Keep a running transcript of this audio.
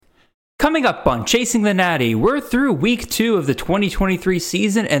Coming up on Chasing the Natty, we're through week 2 of the 2023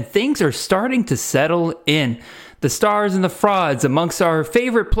 season and things are starting to settle in. The stars and the frauds amongst our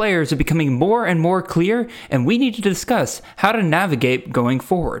favorite players are becoming more and more clear, and we need to discuss how to navigate going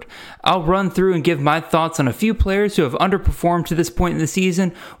forward. I'll run through and give my thoughts on a few players who have underperformed to this point in the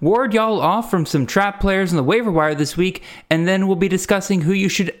season, ward y'all off from some trap players on the waiver wire this week, and then we'll be discussing who you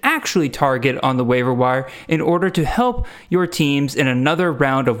should actually target on the waiver wire in order to help your teams in another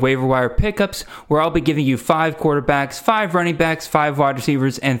round of waiver wire pickups, where I'll be giving you 5 quarterbacks, 5 running backs, 5 wide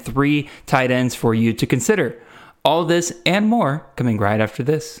receivers, and 3 tight ends for you to consider. All this and more coming right after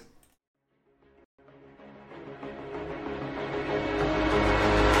this.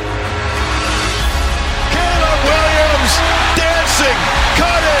 Caleb Williams dancing,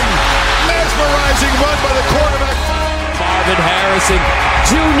 cutting, mesmerizing run by the quarterback. Marvin Harrison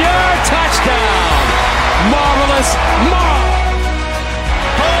Jr. touchdown. Marvelous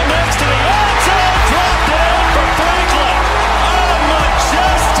Ball next to the outside, drop down for Franklin. A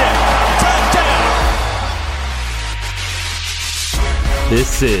majestic touchdown.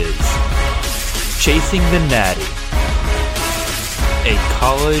 This is Chasing the Natty, a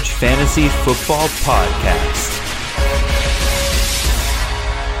college fantasy football podcast.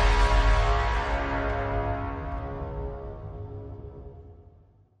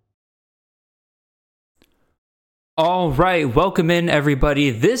 All right, welcome in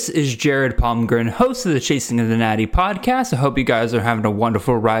everybody. This is Jared Palmgren, host of the Chasing of the Natty podcast. I hope you guys are having a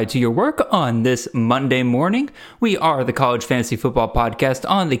wonderful ride to your work on this Monday morning. We are the College Fantasy Football Podcast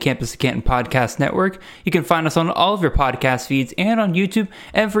on the Campus of Canton Podcast Network. You can find us on all of your podcast feeds and on YouTube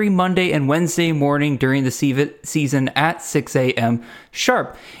every Monday and Wednesday morning during the season at 6 a.m.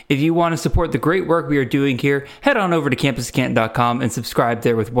 sharp. If you want to support the great work we are doing here, head on over to campuscanton.com and subscribe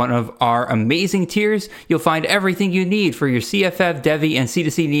there with one of our amazing tiers. You'll find everything you need for your CFF, Devi, and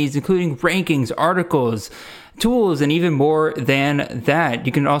C2C needs, including rankings, articles, tools, and even more than that.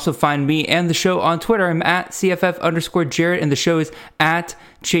 You can also find me and the show on Twitter. I'm at CFF_Jared, and the show is at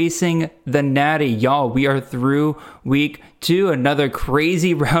Chasing the Natty. Y'all, we are through week 2, another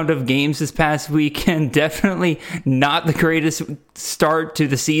crazy round of games this past weekend. Definitely not the greatest start to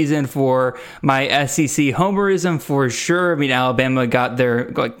the season for my SEC homerism for sure. I mean, Alabama got their,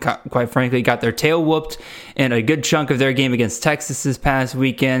 quite frankly, got their tail whooped in a good chunk of their game against Texas this past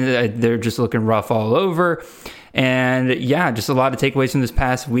weekend. They're just looking rough all over. And yeah, just a lot of takeaways from this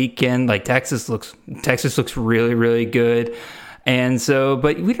past weekend. Like Texas looks really, really good. And so,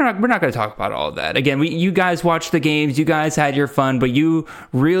 but we're not going to talk about all of that. Again, you guys watched the games, you guys had your fun, but you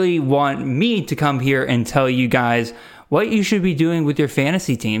really want me to come here and tell you guys what you should be doing with your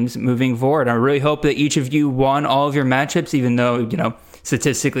fantasy teams moving forward. I really hope that each of you won all of your matchups, even though,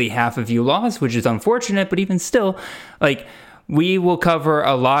 statistically half of you lost, which is unfortunate, but even still, we will cover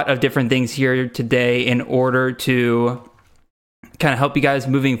a lot of different things here today in order to kind of help you guys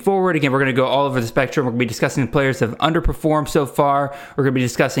moving forward. Again, we're going to go all over the spectrum. We're going to be discussing the players that have underperformed so far. We're going to be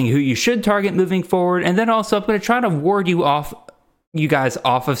discussing who you should target moving forward. And then also I'm going to try to ward you guys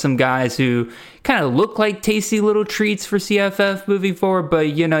off of some guys who kind of look like tasty little treats for CFF moving forward. But,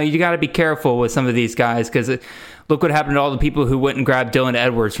 you got to be careful with some of these guys because look what happened to all the people who went and grabbed Dylan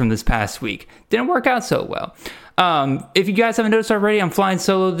Edwards from this past week. Didn't work out so well. If you guys haven't noticed already, I'm flying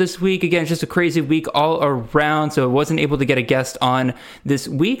solo this week. Again, it's just a crazy week all around, so I wasn't able to get a guest on this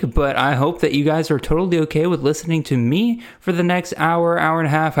week, but I hope that you guys are totally okay with listening to me for the next hour and a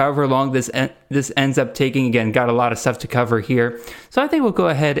half, however long this ends up taking. Again, got a lot of stuff to cover here, so I think we'll go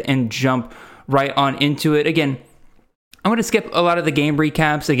ahead and jump right on into it. Again, I'm going to skip a lot of the game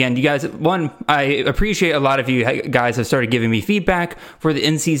recaps. Again, you guys, I appreciate a lot of you guys have started giving me feedback for the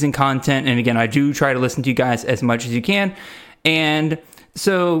in-season content. And again, I do try to listen to you guys as much as you can. And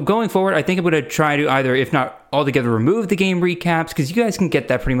so going forward, I think I'm going to try to either, if not altogether, remove the game recaps because you guys can get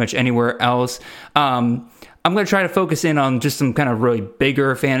that pretty much anywhere else. I'm going to try to focus in on just some kind of really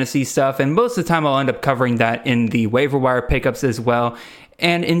bigger fantasy stuff. And most of the time, I'll end up covering that in the waiver wire pickups as well.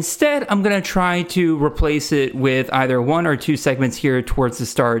 And instead, I'm going to try to replace it with either 1 or 2 segments here towards the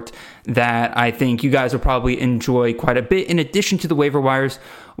start that I think you guys will probably enjoy quite a bit in addition to the waiver wires.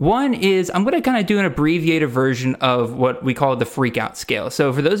 One is I'm going to kind of do an abbreviated version of what we call the freakout scale.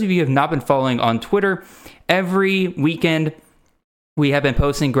 So for those of you who have not been following on Twitter, every weekend we have been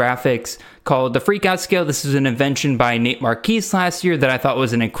posting graphics called the Freakout Scale. This is an invention by Nate Marquise last year that I thought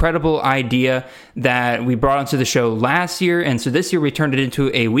was an incredible idea that we brought onto the show last year. And so this year we turned it into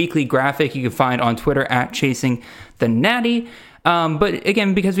a weekly graphic you can find on Twitter at Chasing the Natty. But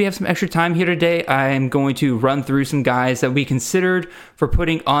again, because we have some extra time here today, I'm going to run through some guys that we considered for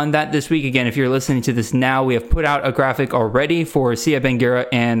putting on that this week. Again, if you're listening to this now, we have put out a graphic already for Sia Bangura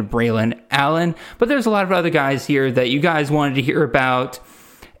and Braylon Allen. But there's a lot of other guys here that you guys wanted to hear about.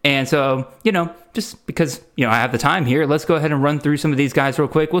 And so, just because, I have the time here, let's go ahead and run through some of these guys real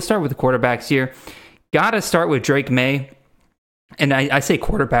quick. We'll start with the quarterbacks here. Got to start with Drake May. And I say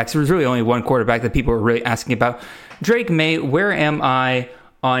quarterbacks. There was really only one quarterback that people were really asking about. Drake May, where am I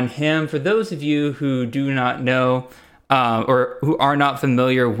on him? For those of you who do not know or who are not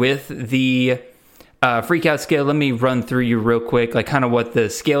familiar with the freakout scale, let me run through you real quick, like kind of what the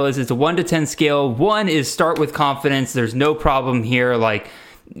scale is. It's a 1 to 10 scale. 1 is start with confidence. There's no problem here. Like,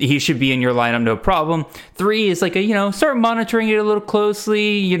 he should be in your lineup, no problem. 3 is like start monitoring it a little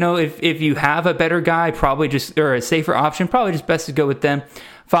closely. If you have a better guy, or a safer option, probably just best to go with them.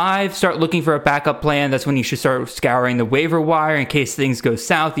 5, start looking for a backup plan. That's when you should start scouring the waiver wire in case things go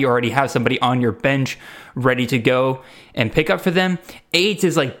south. You already have somebody on your bench ready to go and pick up for them. 8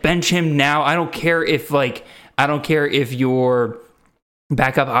 is like bench him now. I don't care if your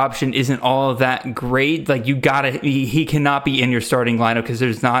backup option isn't all that great. Like, he cannot be in your starting lineup because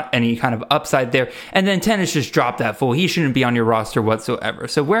there's not any kind of upside there. And then 10 is just drop that fool. He shouldn't be on your roster whatsoever.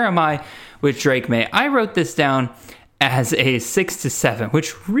 So where am I with Drake May? I wrote this down as a 6 to 7,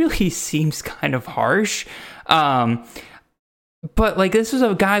 which really seems kind of harsh. But this was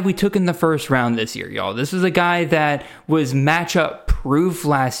a guy we took in the first round this year, y'all. This was a guy that was matchup proof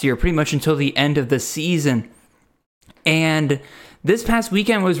last year, pretty much until the end of the season. And this past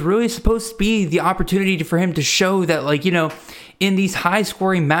weekend was really supposed to be the opportunity for him to show that, in these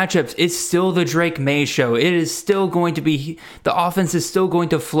high-scoring matchups, it's still the Drake May show. It is still going to be, the offense is still going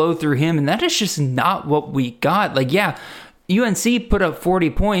to flow through him, and that is just not what we got. UNC put up 40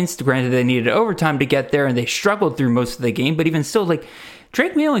 points. Granted, they needed overtime to get there, and they struggled through most of the game, but even still,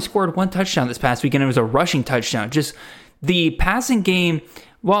 Drake May only scored 1 touchdown this past weekend. It was a rushing touchdown. Just the passing game,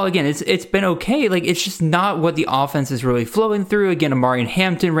 well, again, it's been okay. It's just not what the offense is really flowing through. Again, Amari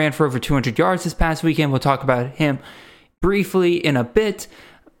Hampton ran for over 200 yards this past weekend. We'll talk about him briefly in a bit.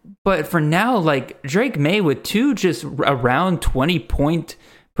 But for now, Drake May with 2 just around 20-point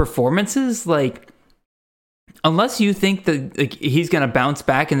performances, unless you think that he's going to bounce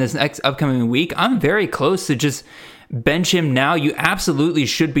back in this next upcoming week, I'm very close to just bench him now. You absolutely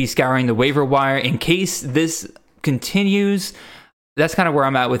should be scouring the waiver wire in case this continues. That's kind of where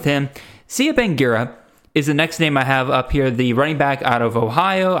I'm at with him. Sia Bangura is the next name I have up here, the running back out of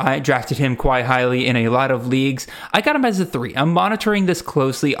Ohio. I drafted him quite highly in a lot of leagues. I got him as a 3. I'm monitoring this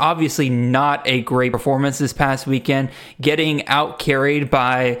closely. Obviously not a great performance this past weekend. Getting out-carried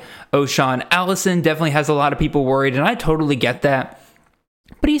by O'Shawn Allison definitely has a lot of people worried, and I totally get that.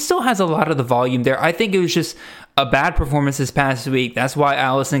 But he still has a lot of the volume there. I think it was just a bad performance this past week. That's why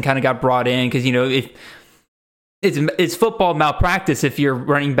Allison kind of got brought in, because, if it's football malpractice if your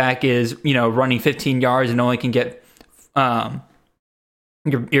running back is, running 15 yards and only can get,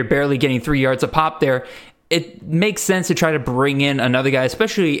 you're barely getting 3 yards a pop there. It makes sense to try to bring in another guy,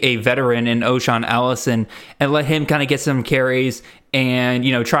 especially a veteran in O'Shawn Allison, and let him kind of get some carries and,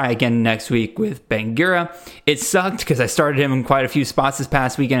 try again next week with Bangura. It sucked because I started him in quite a few spots this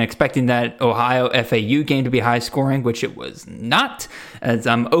past weekend, expecting that Ohio FAU game to be high scoring, which it was not, as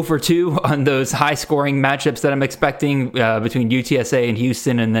I'm 0 for 2 on those high scoring matchups that I'm expecting between UTSA and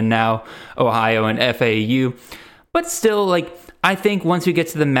Houston, and then now Ohio and FAU. But still, I think once we get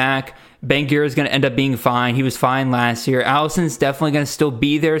to the MAC, Bangura is going to end up being fine. He was fine last year. Allison's definitely going to still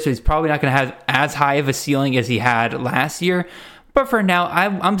be there, so he's probably not going to have as high of a ceiling as he had last year. But for now,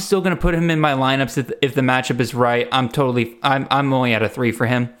 I'm still going to put him in my lineups if the matchup is right. I'm only at a 3 for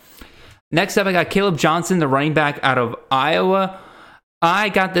him. Next up, I got Caleb Johnson, the running back out of Iowa. I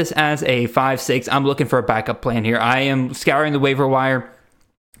got this as a 5-6. I'm looking for a backup plan here. I am scouring the waiver wire.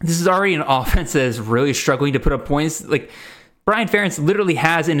 This is already an offense that is really struggling to put up points. Brian Ferentz literally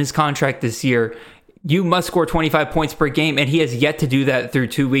has in his contract this year, you must score 25 points per game, and he has yet to do that through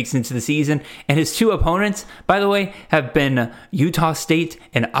 2 weeks into the season. And his 2 opponents, by the way, have been Utah State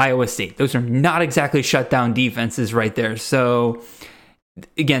and Iowa State. Those are not exactly shutdown defenses right there. So,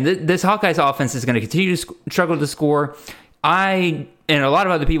 again, this Hawkeyes offense is going to continue to struggle to score. I and a lot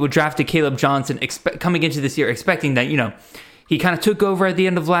of other people drafted Caleb Johnson coming into this year expecting that, he kind of took over at the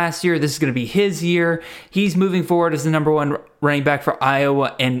end of last year. This is going to be his year. He's moving forward as the number 1 running back for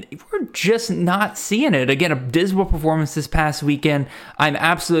Iowa, and we're just not seeing it. Again, a dismal performance this past weekend. I'm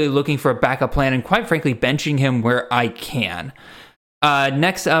absolutely looking for a backup plan, and quite frankly, benching him where I can.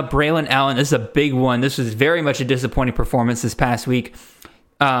 Next up, Braylon Allen. This is a big one. This was very much a disappointing performance this past week,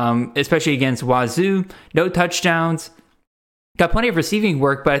 especially against Wazoo. No touchdowns. got plenty of receiving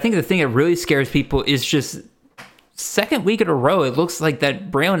work, but I think the thing that really scares people is just second week in a row, it looks like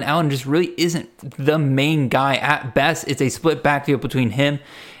that Braylon Allen just really isn't the main guy. At best, it's a split backfield between him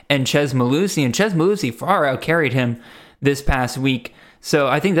and Chez Mellusi, and Chez Mellusi far out carried him this past week. So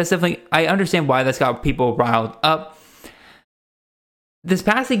I think that's definitely, I understand why that's got people riled up. This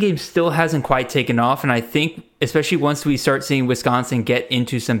passing game still hasn't quite taken off, and I think, especially once we start seeing Wisconsin get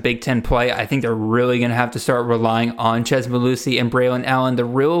into some Big Ten play, I think they're really going to have to start relying on Chez Mellusi and Braylon Allen. The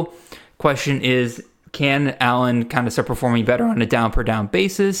real question is, can Allen kind of start performing better on a down-per-down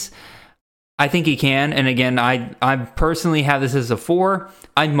basis? I think he can, and again, I personally have this as a 4.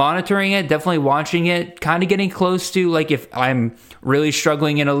 I'm monitoring it, definitely watching it, kind of getting close to, like, if I'm really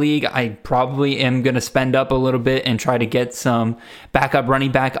struggling in a league, I probably am going to spend up a little bit and try to get some backup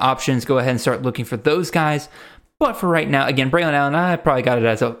running back options, go ahead and start looking for those guys. But for right now, again, Braylon Allen, I probably got it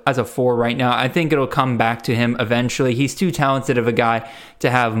as a 4 right now. I think it'll come back to him eventually. He's too talented of a guy to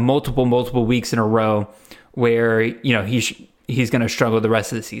have multiple weeks in a row where, you know, he's going to struggle the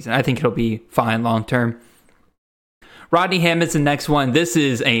rest of the season. I think it'll be fine long term. Rodney Hammond's the next one. This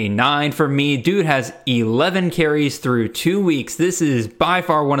is a 9 for me. Dude has 11 carries through 2 weeks. This is by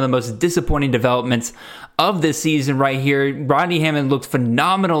far one of the most disappointing developments of this season right here. Rodney Hammond looked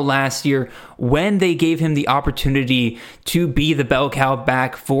phenomenal last year when they gave him the opportunity to be the bell cow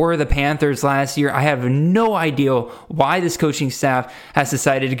back for the Panthers last year. I have no idea why this coaching staff has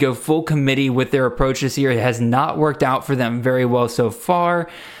decided to go full committee with their approach this year. It has not worked out for them very well so far.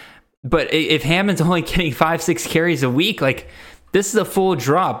 But if Hammond's only getting 5-6 carries a week, like, this is a full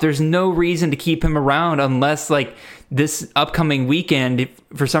drop. There's no reason to keep him around unless, like, this upcoming weekend, if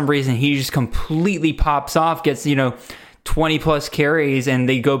for some reason he just completely pops off, gets, 20 plus carries, and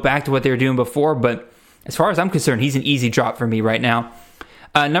they go back to what they were doing before. But as far as I'm concerned, he's an easy drop for me right now.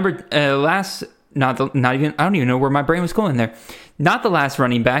 I don't even know where my brain was going there. Not the last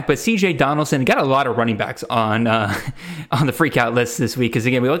running back, but CJ Donaldson. Got a lot of running backs on the freak out list this week, because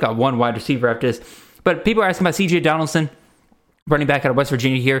again, we only got one wide receiver after this. But people are asking about CJ Donaldson, running back out of West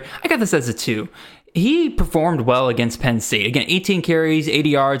Virginia here. I got this as a 2. He performed well against Penn State. Again, 18 carries, 80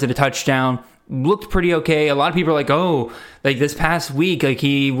 yards, and a touchdown. Looked pretty okay. A lot of people are like, oh, like this past week, like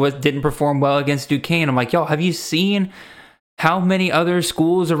he didn't perform well against Duquesne. I'm like, yo, have you seen how many other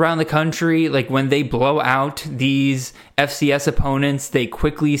schools around the country, like when they blow out these FCS opponents, they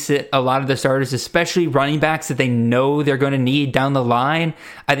quickly sit a lot of the starters, especially running backs that they know they're going to need down the line?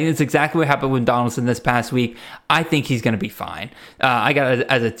 I think that's exactly what happened with Donaldson this past week. I think he's going to be fine. I got it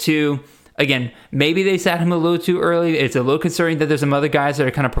as a 2. Again, maybe they sat him a little too early. It's a little concerning that there's some other guys that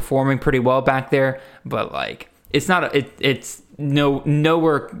are kind of performing pretty well back there, but like it's not. It's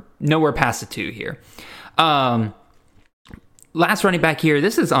nowhere past a 2 here. Last running back here,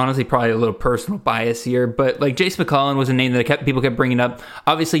 this is honestly probably a little personal bias here, but like Jace McClellan was a name that people kept bringing up.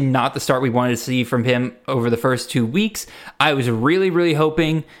 Obviously not the start we wanted to see from him over the first 2 weeks. I was really, really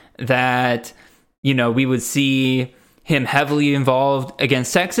hoping that, we would see him heavily involved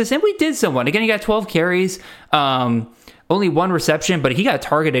against Texas, and we did somewhat. Again, he got 12 carries, only 1 reception, but he got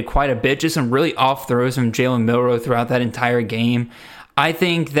targeted quite a bit. Just some really off throws from Jalen Milroe throughout that entire game. I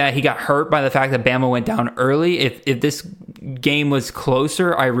think that he got hurt by the fact that Bama went down early. If this game was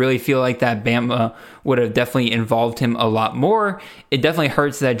closer, I really feel like that Bama would have definitely involved him a lot more. It definitely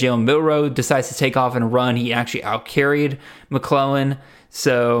hurts that Jalen Milroe decides to take off and run. He actually outcarried McClellan.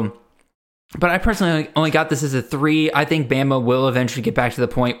 So, but I personally only got this as a 3. I think Bama will eventually get back to the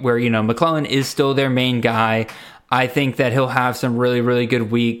point where, McClellan is still their main guy. I think that he'll have some really, really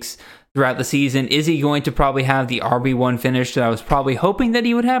good weeks throughout the season. Is he going to probably have the RB1 finish that I was probably hoping that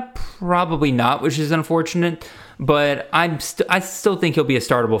he would have? Probably not, which is unfortunate. But I still think he'll be a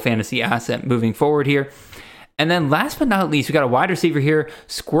startable fantasy asset moving forward here. And then last but not least, we got a wide receiver here,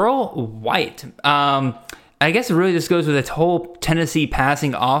 Squirrel White. I guess it really just goes with its whole Tennessee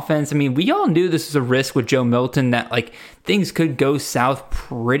passing offense. I mean, we all knew this was a risk with Joe Milton, that like things could go south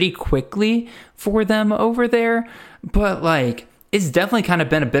pretty quickly for them over there. But like, it's definitely kind of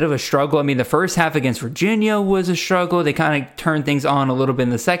been a bit of a struggle. I mean, the first half against Virginia was a struggle. They kind of turned things on a little bit in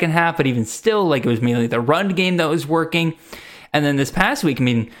the second half, but even still, like, it was mainly the run game that was working. And then this past week, I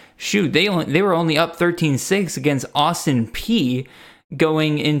mean, shoot, they were only up 13-6 against Austin Peay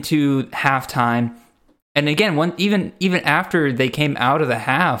going into halftime. And again, even after they came out of the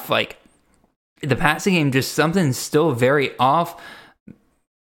half, like, the passing game, just something's still very off.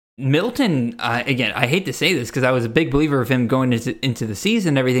 Milton, again, I hate to say this because I was a big believer of him going into the season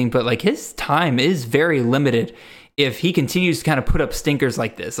and everything, but like his time is very limited if he continues to kind of put up stinkers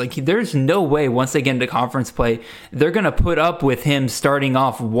like this. Like, there's no way once they get into conference play, they're going to put up with him starting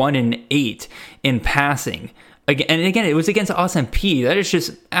off 1-8 in passing Again, it was against Austin P. That is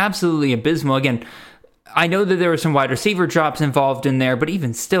just absolutely abysmal. Again, I know that there were some wide receiver drops involved in there, but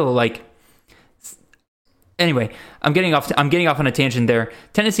even still, like, anyway, I'm getting off on a tangent there.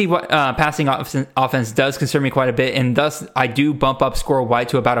 Tennessee passing offense does concern me quite a bit, and thus I do bump up Squirrel White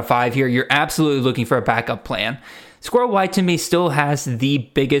to about a 5 here. You're absolutely looking for a backup plan. Squirrel White to me still has the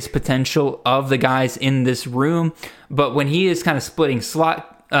biggest potential of the guys in this room, but when he is kind of splitting slot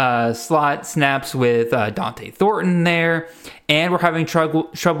snaps with Dante Thornton there, and we're having trouble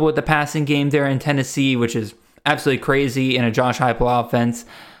with the passing game there in Tennessee, which is absolutely crazy in a Josh Heupel offense.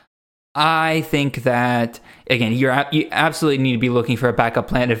 I think that, again, you absolutely need to be looking for a backup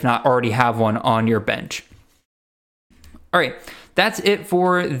plan, if not already have one on your bench. All right, that's it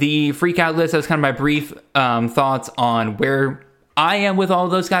for the freak out list. That was kind of my brief thoughts on where I am with all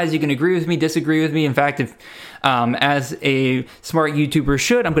those guys. You can agree with me, disagree with me. In fact, if as a smart YouTuber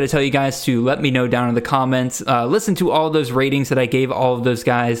should, I'm going to tell you guys to let me know down in the comments. Listen to all those ratings that I gave all of those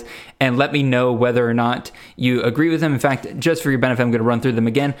guys and let me know whether or not you agree with them. In fact, just for your benefit, I'm going to run through them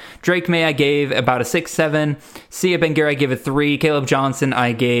again. Drake May, I gave about a 6-7. Sia Ben-Gir, I gave a 3. Caleb Johnson,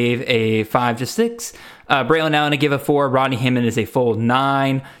 I gave a 5 to 6. Braylon Allen, I give a 4. Rodney Hammond is a full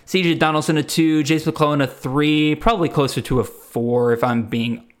 9. CJ Donaldson, a 2. Jace McClellan, a 3. Probably closer to a 4 if I'm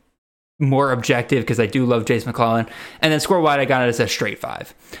being more objective, because I do love Jace McClellan. And then Squirrel White, I got it as a straight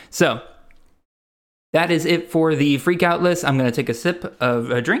 5. So that is it for the freak out list. I'm going to take a sip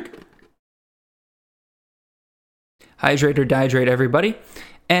of a drink. Hydrate or dehydrate, everybody.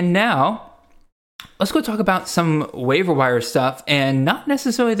 And now let's go talk about some waiver wire stuff, and not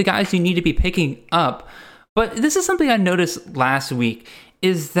necessarily the guys you need to be picking up. But this is something I noticed last week,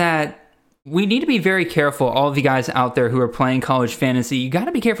 is that we need to be very careful, all of you guys out there who are playing college fantasy. You got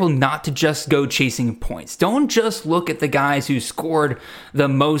to be careful not to just go chasing points. Don't just look at the guys who scored the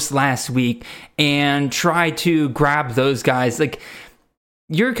most last week and try to grab those guys. Like,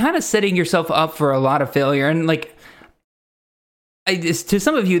 you're kind of setting yourself up for a lot of failure. And like, to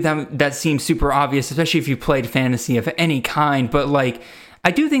some of you that seems super obvious, especially if you played fantasy of any kind. But like,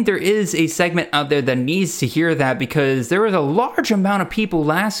 I do think there is a segment out there that needs to hear that, because there was a large amount of people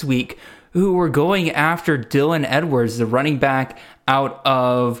last week who were going after Dylan Edwards, the running back out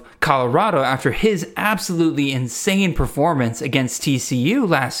of Colorado, after his absolutely insane performance against TCU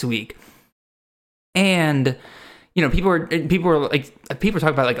last week. And you know, people were talking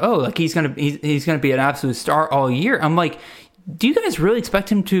about like, oh, like he's gonna be an absolute star all year. I'm like, do you guys really expect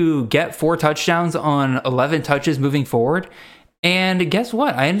him to get 4 touchdowns on 11 touches moving forward? And guess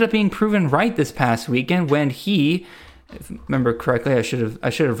what? I ended up being proven right this past weekend when he, if I remember correctly, I should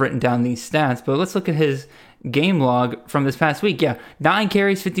have written down these stats, but let's look at his game log from this past week. Yeah, 9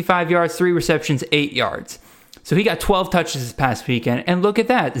 carries, 55 yards, 3 receptions, 8 yards. So he got 12 touches this past weekend, and look at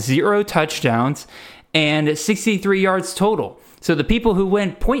that, 0 touchdowns and 63 yards total. So the people who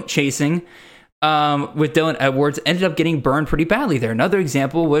went point chasing with Dylan Edwards ended up getting burned pretty badly there. Another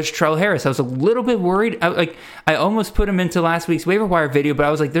example was Trell Harris. I was a little bit worried. I almost put him into last week's waiver wire video, but I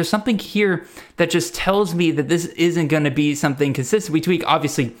was like, there's something here that just tells me that this isn't going to be something consistent week to week.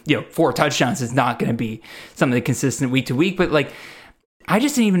 Obviously, 4 touchdowns is not going to be something consistent week to week, but like, I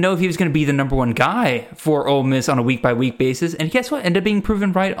just didn't even know if he was going to be the number 1 guy for Ole Miss on a week-by-week basis. And guess what? Ended up being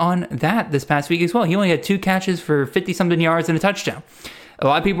proven right on that this past week as well. He only had 2 catches for 50-something yards and a touchdown. A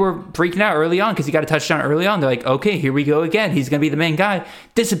lot of people were freaking out early on because he got a touchdown early on. They're like, okay, here we go again. He's going to be the main guy.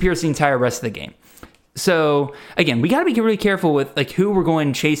 Disappears the entire rest of the game. So, again, we got to be really careful with like who we're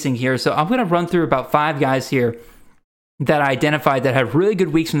going chasing here. So I'm going to run through about 5 guys here that I identified that had really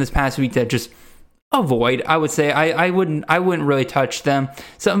good weeks from this past week that just avoid. I would say I wouldn't really touch them.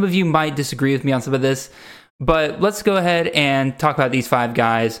 Some of you might disagree with me on some of this, but let's go ahead and talk about these 5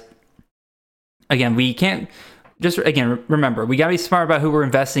 guys. Again, we can't just, again, remember, we got to be smart about who we're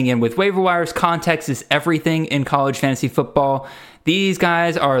investing in. With waiver wires, context is everything in college fantasy football. These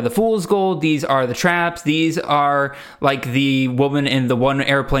guys are the fool's gold. These are the traps. These are like the woman in the one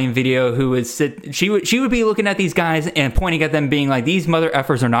airplane video who would sit. She would be looking at these guys and pointing at them, being like, "These mother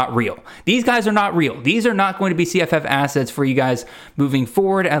effers are not real. These guys are not real. These are not going to be CFF assets for you guys moving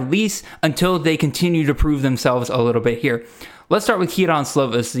forward, at least until they continue to prove themselves a little bit here." Let's start with Keaton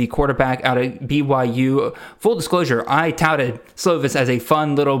Slovis, the quarterback out of BYU. Full disclosure, I touted Slovis as a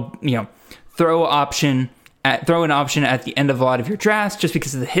fun little, throw an option at the end of a lot of your drafts, just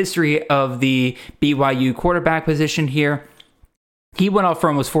because of the history of the BYU quarterback position here. He went off for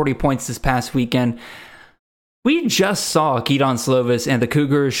almost 40 points this past weekend. We just saw Keaton Slovis and the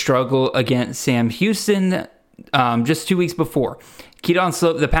Cougars struggle against Sam Houston just 2 weeks before. Keaton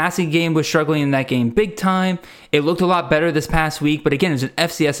Slovis, the passing game was struggling in that game big time. It looked a lot better this past week, but again, it was an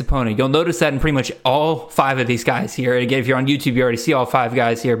FCS opponent. You'll notice that in pretty much all 5 of these guys here. And again, if you're on YouTube, you already see all 5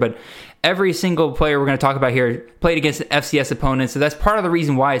 guys here, but every single player we're going to talk about here played against an FCS opponent. So that's part of the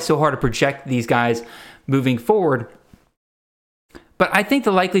reason why it's so hard to project these guys moving forward. But I think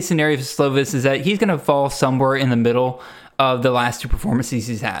the likely scenario for Slovis is that he's going to fall somewhere in the middle of the last 2 performances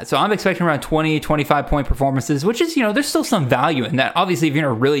he's had. So I'm expecting around 20, 25 point performances, which is, there's still some value in that. Obviously, if you're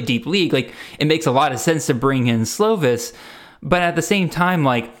in a really deep league, like, it makes a lot of sense to bring in Slovis. But at the same time,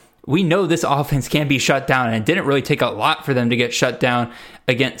 like, we know this offense can be shut down, and it didn't really take a lot for them to get shut down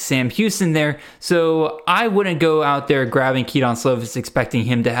against Sam Houston there. So I wouldn't go out there grabbing Keaton Slovis expecting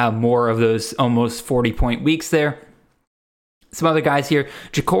him to have more of those almost 40-point weeks there. Some other guys here,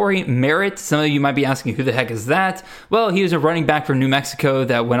 Ja'Cory Merritt. Some of you might be asking, who the heck is that? Well, he was a running back from New Mexico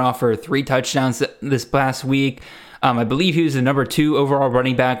that went off for 3 touchdowns this past week. I believe he was the number 2 overall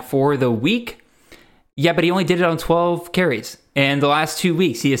running back for the week. Yeah, but he only did it on 12 carries. And the last 2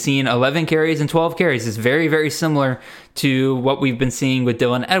 weeks, he has seen 11 carries and 12 carries. It's very, very similar to what we've been seeing with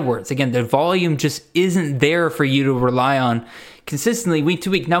Dylan Edwards. Again, the volume just isn't there for you to rely on consistently week to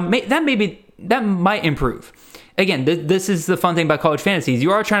week. Now, that might improve. Again, this is the fun thing about college fantasies.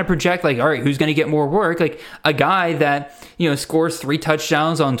 You are trying to project, like, all right, who's going to get more work? Like, a guy that, scores 3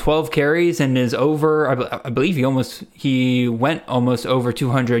 touchdowns on 12 carries and is over, I believe he went almost over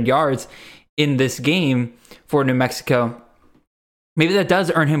 200 yards in this game for New Mexico. Maybe that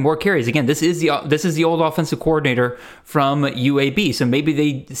does earn him more carries. Again, this is the old offensive coordinator from UAB. So maybe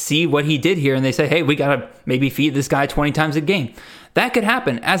they see what he did here and they say, hey, we got to maybe feed this guy 20 times a game. That could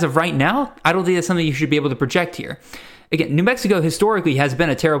happen. As of right now, I don't think that's something you should be able to project here. Again, New Mexico historically has been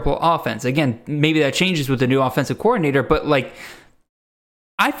a terrible offense. Again, maybe that changes with the new offensive coordinator, but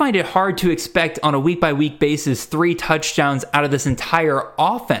I find it hard to expect on a week-by-week basis 3 touchdowns out of this entire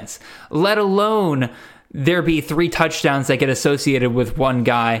offense, let alone there be 3 touchdowns that get associated with one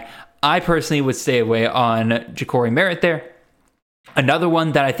guy. I personally would stay away on Ja'Cory Merritt there. Another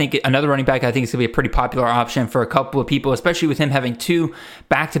running back I think is going to be a pretty popular option for a couple of people, especially with him having 2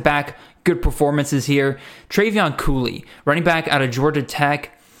 back-to-back good performances here. Travion Cooley, running back out of Georgia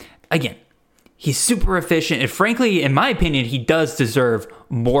Tech. Again, he's super efficient, and frankly, in my opinion, he does deserve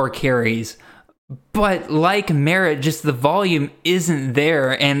more carries. But like Merritt, just the volume isn't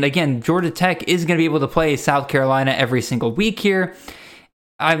there. And again, Georgia Tech is going to be able to play South Carolina every single week here.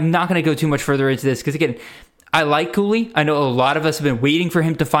 I'm not going to go too much further into this because, again, I like Cooley. I know a lot of us have been waiting for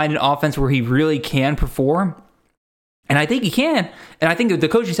him to find an offense where he really can perform. And I think he can. And I think the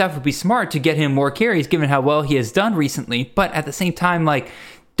coaching staff would be smart to get him more carries given how well he has done recently. But at the same time,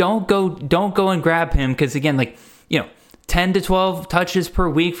 don't go and grab him because, again, 10 to 12 touches per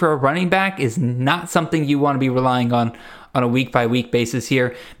week for a running back is not something you want to be relying on a week-by-week basis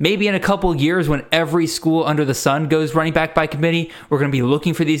here. Maybe in a couple years when every school under the sun goes running back by committee, we're going to be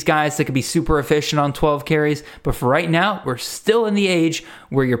looking for these guys that can be super efficient on 12 carries. But for right now, we're still in the age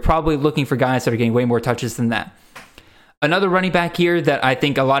where you're probably looking for guys that are getting way more touches than that. Another running back here that I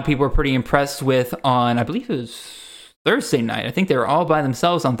think a lot of people are pretty impressed with on, I believe it was Thursday night. I think they were all by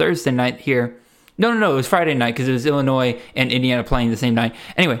themselves on Thursday night here. No, it was Friday night because it was Illinois and Indiana playing the same night.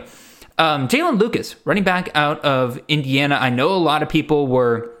 Anyway, Jalen Lucas, running back out of Indiana. I know a lot of people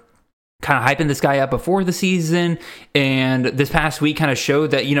were kind of hyping this guy up before the season, and this past week kind of showed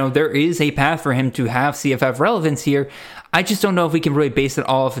that, there is a path for him to have CFF relevance here. I just don't know if we can really base it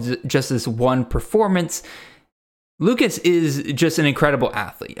all off of just this one performance. Lucas is just an incredible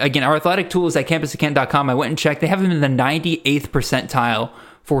athlete. Again, our athletic tools at campusofkent.com, I went and checked. They have him in the 98th percentile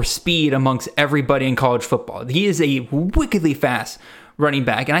for speed amongst everybody in college football. He is a wickedly fast running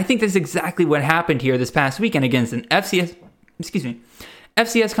back, and I think that's exactly what happened here this past weekend against an FCS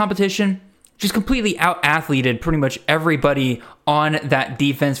competition. Just completely out-athleted pretty much everybody on that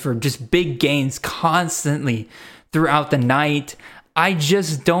defense for just big gains constantly throughout the night. I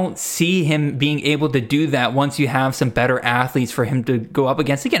just don't see him being able to do that once you have some better athletes for him to go up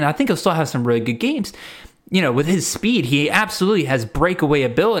against. Again, I think he'll still have some really good games. With his speed, he absolutely has breakaway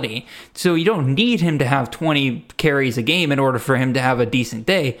ability. So you don't need him to have 20 carries a game in order for him to have a decent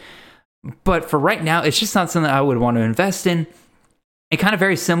day. But for right now, it's just not something I would want to invest in. And kind of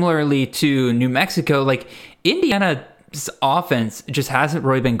very similarly to New Mexico, Indiana's offense just hasn't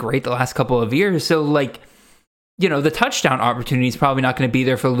really been great the last couple of years. So the touchdown opportunity is probably not going to be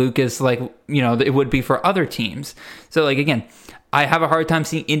there for Lucas it would be for other teams. So again, I have a hard time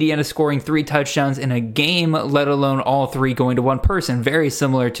seeing Indiana scoring 3 touchdowns in a game, let alone all 3 going to one person. Very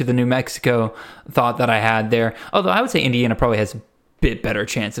similar to the New Mexico thought that I had there. Although I would say Indiana probably has a bit better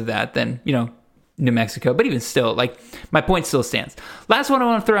chance of that than, New Mexico. But even still, like, my point still stands. Last one I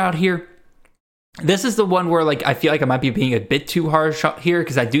want to throw out here. This is the one where, like, I feel like I might be being a bit too harsh here,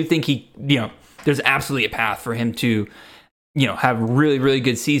 because I do think he, there's absolutely a path for him to, have a really, really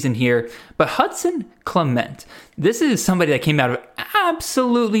good season here. But Hudson Clement, this is somebody that came out of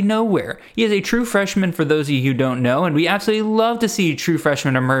absolutely nowhere. He is a true freshman, for those of you who don't know, and we absolutely love to see true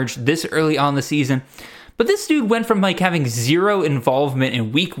freshmen emerge this early on the season. But this dude went from, like, having zero involvement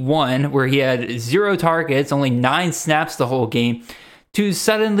in week 1, where he had 0 targets, only 9 snaps the whole game, to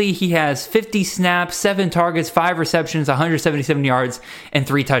suddenly he has 50 snaps, 7 targets, 5 receptions, 177 yards, and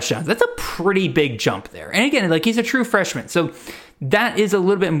 3 touchdowns. That's a pretty big jump there. And again, like, he's a true freshman, so that is a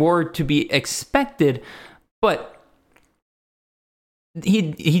little bit more to be expected, but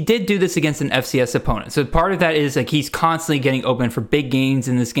he did do this against an FCS opponent. So part of that is, like, he's constantly getting open for big gains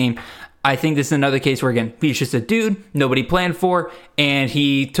in this game. I think this is another case where, again, he's just a dude nobody planned for, and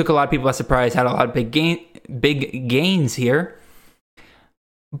he took a lot of people by surprise, had a lot of big gains here.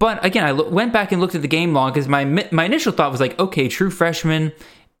 But again, I went back and looked at the game log, because my initial thought was like, okay, true freshman,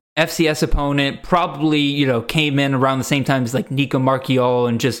 FCS opponent, probably, came in around the same time as, like, Nico Marchiol,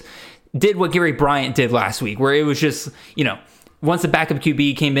 and just did what Gary Bryant did last week, where it was just, once the backup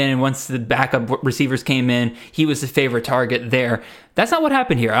QB came in and once the backup receivers came in, he was the favorite target there. That's not what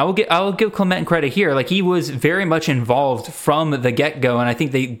happened here. I'll give Clement credit here. Like, he was very much involved from the get-go, and I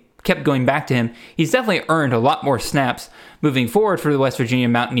think they kept going back to him. He's definitely earned a lot more snaps moving forward for the West Virginia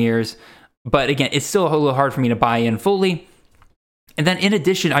Mountaineers. But again, it's still a little hard for me to buy in fully. And then in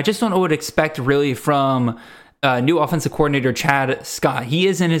addition, I just don't know what to expect really from new offensive coordinator Chad Scott. He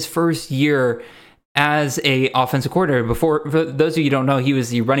is in his first year as a offensive coordinator. For those of you who don't know, he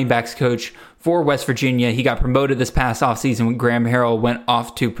was the running backs coach for West Virginia. He got promoted this past offseason when Graham Harrell went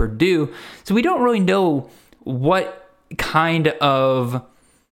off to Purdue. So we don't really know what kind of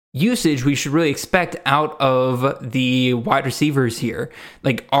usage we should really expect out of the wide receivers here.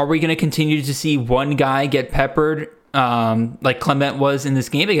 Like, are we going to continue to see one guy get peppered like Clement was in this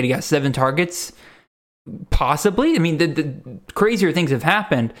game? He got 7 targets, possibly. I mean, the crazier things have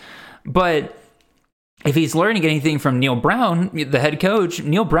happened, but if he's learning anything from Neil Brown, the head coach,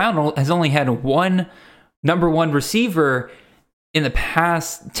 Neil Brown has only had one number 1 receiver in the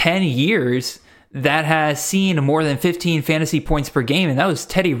past 10 years that has seen more than 15 fantasy points per game, and that was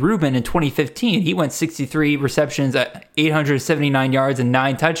Teddy Rubin in 2015. He went 63 receptions at 879 yards and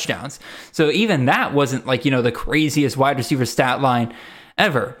 9 touchdowns. So even that wasn't, like, the craziest wide receiver stat line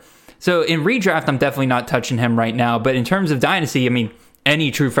ever. So in redraft, I'm definitely not touching him right now. But in terms of dynasty, I mean,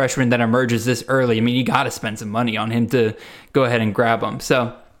 any true freshman that emerges this early, I mean, you got to spend some money on him to go ahead and grab him.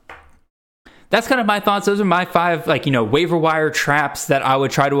 So that's kind of my thoughts. Those are my 5, waiver wire traps that I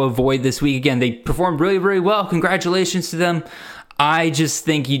would try to avoid this week. Again, they performed really, really well. Congratulations to them. I just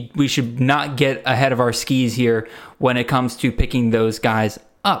think we should not get ahead of our skis here when it comes to picking those guys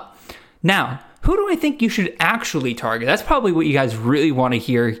up. Now, who do I think you should actually target? That's probably what you guys really want to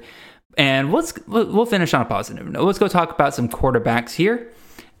hear. And we'll finish on a positive note. Let's go talk about some quarterbacks here.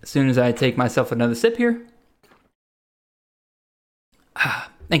 As soon as I take myself another sip here.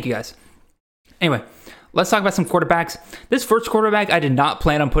 Thank you, guys. Anyway, let's talk about some quarterbacks. This first quarterback I did not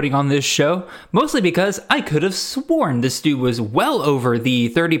plan on putting on this show, mostly because I could have sworn this dude was well over the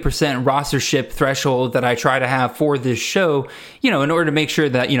 30% rostership threshold that I try to have for this show, in order to make sure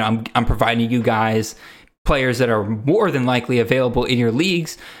that, I'm providing you guys players that are more than likely available in your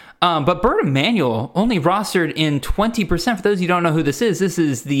leagues. But Bert Emanuel only rostered in 20%. For those of you who don't know who this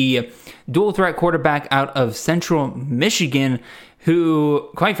is the dual threat quarterback out of Central Michigan, who,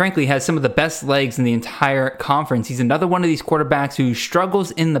 quite frankly, has some of the best legs in the entire conference. He's another one of these quarterbacks who struggles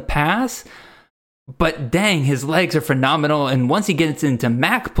in the pass, but dang, his legs are phenomenal. And once he gets into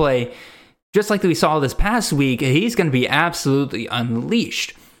MAC play, just like we saw this past week, he's going to be absolutely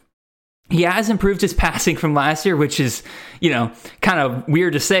unleashed. He has improved his passing from last year, which is, kind of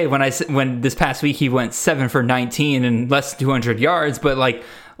weird to say when this past week he went 7 for 19 and less than 200 yards. But like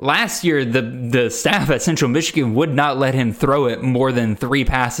last year, the staff at Central Michigan would not let him throw it more than 3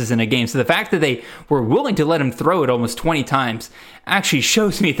 passes in a game. So the fact that they were willing to let him throw it almost 20 times actually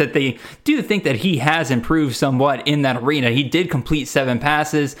shows me that they do think that he has improved somewhat in that arena. He did complete 7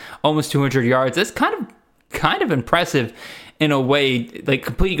 passes, almost 200 yards. That's kind of impressive. In a way, like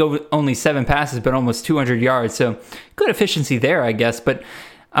completely only 7 passes, but almost 200 yards. So good efficiency there, I guess, but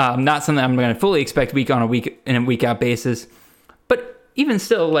not something I'm going to fully expect week on a week out basis. But even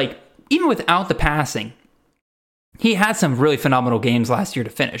still, even without the passing, he had some really phenomenal games last year to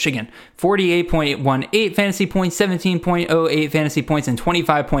finish. Again, 48.18 fantasy points, 17.08 fantasy points, and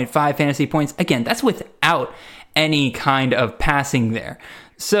 25.5 fantasy points. Again, that's without any kind of passing there.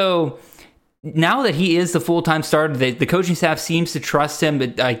 So now that he is the full-time starter, the coaching staff seems to trust him.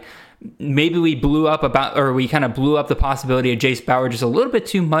 But maybe we kind of blew up the possibility of Jace Bauer just a little bit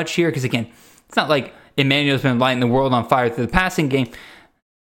too much here. Because again, it's not like Emmanuel's been lighting the world on fire through the passing game.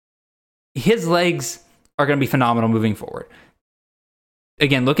 His legs are going to be phenomenal moving forward.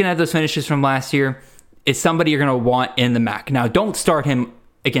 Again, looking at those finishes from last year, it's somebody you're going to want in the MAC. Now, don't start him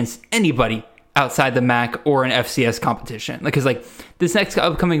against anybody outside the MAC or an FCS competition. Because this next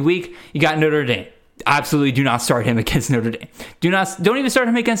upcoming week, you got Notre Dame. Absolutely do not start him against Notre Dame. Don't even start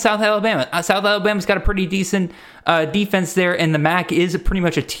him against South Alabama. South Alabama's got a pretty decent defense there, and the MAC is pretty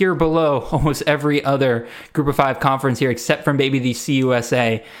much a tier below almost every other Group of 5 conference here, except for maybe the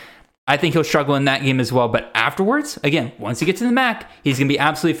CUSA. I think he'll struggle in that game as well. But afterwards, again, once he gets to the MAC, he's going to be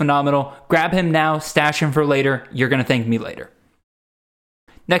absolutely phenomenal. Grab him now, stash him for later. You're going to thank me later.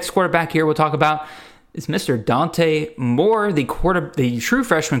 Next quarterback here we'll talk about is Mr. Dante Moore, the true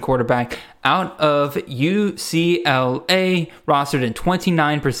freshman quarterback out of UCLA, rostered in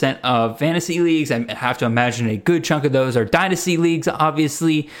 29% of fantasy leagues. I have to imagine a good chunk of those are dynasty leagues,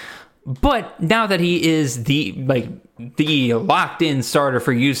 obviously. But now that he is the locked-in starter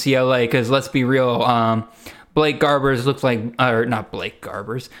for UCLA, because let's be real, Blake Garbers looked like, or not Blake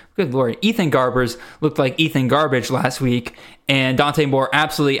Garbers, good lord, Ethan Garbers looked like Ethan Garbage last week, and Dante Moore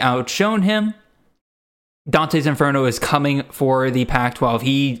absolutely outshone him. Dante's Inferno is coming for the Pac-12.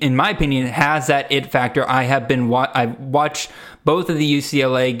 He, in my opinion, has that it factor. I've watched both of the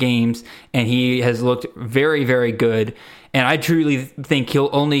UCLA games, and he has looked very, very good, and I truly think he'll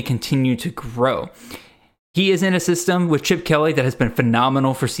only continue to grow. He is in a system with Chip Kelly that has been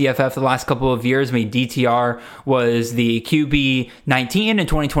phenomenal for CFF the last couple of years. I mean, DTR was the QB 19 in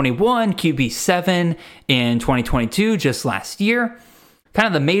 2021, QB 7 in 2022, just last year. Kind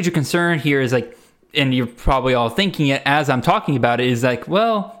of the major concern here is and you're probably all thinking it as I'm talking about it, is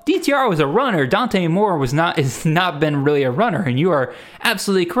well, DTR was a runner. Dante Moore has not been really a runner, and you are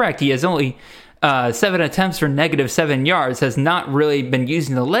absolutely correct. He has only 7 attempts for -7 yards, has not really been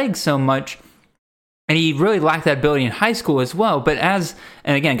using the legs so much. And he really lacked that ability in high school as well. But and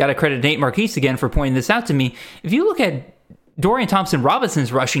again, got to credit Nate Marquise again for pointing this out to me. If you look at Dorian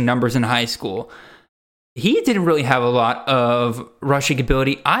Thompson-Robinson's rushing numbers in high school, he didn't really have a lot of rushing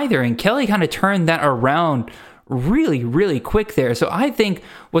ability either. And Kelly kind of turned that around really, really quick there. So I think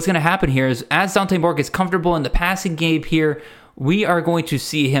what's going to happen here is as Dante Moore gets comfortable in the passing game here, we are going to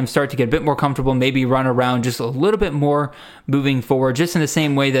see him start to get a bit more comfortable, maybe run around just a little bit more moving forward, just in the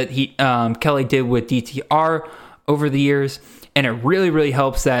same way that Kelly did with DTR over the years. And it really, really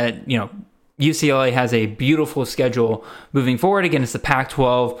helps that, UCLA has a beautiful schedule moving forward. Again, it's the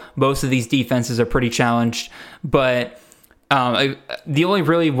Pac-12. Most of these defenses are pretty challenged. But the only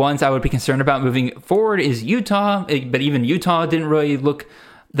really ones I would be concerned about moving forward is Utah. But even Utah didn't really look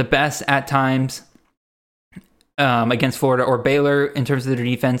the best at times against Florida or Baylor in terms of their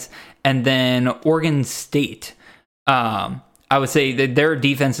defense. And then Oregon State. I would say that their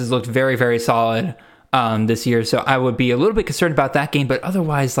defenses looked very, very solid this year. So I would be a little bit concerned about that game. But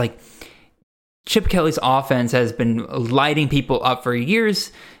otherwise, Chip Kelly's offense has been lighting people up for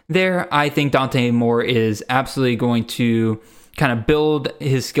years there. I think Dante Moore is absolutely going to kind of build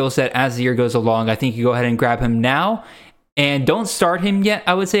his skill set as the year goes along. I think you go ahead and grab him now and don't start him yet.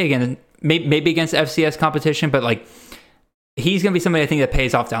 I would say, again, maybe against FCS competition, but he's going to be somebody I think that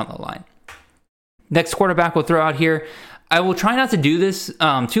pays off down the line. Next quarterback we'll throw out here. I will try not to do this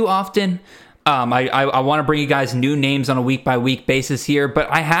too often. I want to bring you guys new names on a week-by-week basis here, but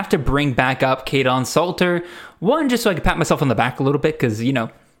I have to bring back up Kaidon Salter. One, just so I can pat myself on the back a little bit, because,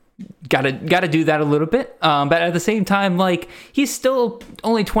 gotta do that a little bit. But at the same time, he's still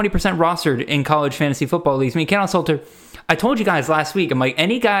only 20% rostered in college fantasy football leagues. I mean, Kaidon Salter, I told you guys last week, I'm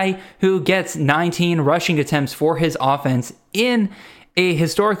any guy who gets 19 rushing attempts for his offense in a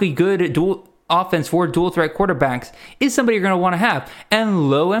historically good offense for dual threat quarterbacks is somebody you're going to want to have. And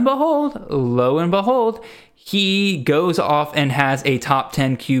lo and behold, he goes off and has a top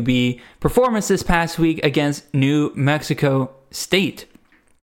 10 QB performance this past week against New Mexico State.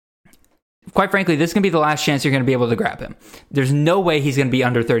 Quite frankly, this is going to be the last chance you're going to be able to grab him. There's no way he's going to be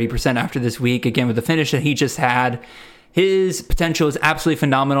under 30% after this week. Again, with the finish that he just had, his potential is absolutely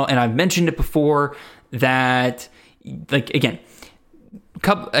phenomenal. And I've mentioned it before that,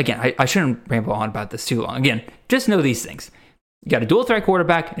 I shouldn't ramble on about this too long. Again, just know these things. You got a dual threat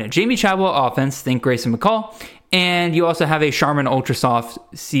quarterback and a Jamie Chadwell offense, think Grayson McCall, and you also have a Charmin Ultrasoft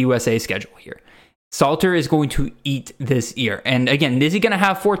CUSA schedule here. Salter is going to eat this year. And again, is he going to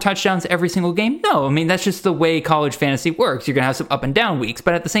have 4 touchdowns every single game? No. I mean, that's just the way college fantasy works. You're going to have some up and down weeks.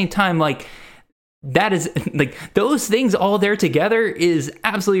 But at the same time, that is like those things all there together is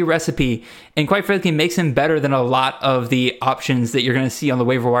absolutely a recipe, and quite frankly makes him better than a lot of the options that you're going to see on the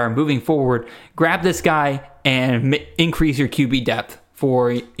waiver wire moving forward. Grab this guy and increase your QB depth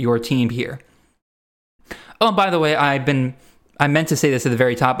for your team here. Oh, and by the way, I meant to say this at the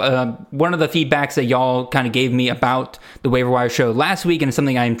very top. One of the feedbacks that y'all kind of gave me about the waiver wire show last week, and it's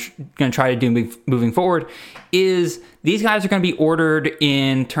something I'm going to try to do moving forward, is these guys are going to be ordered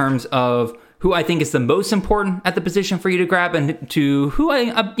in terms of who I think is the most important at the position for you to grab, and to who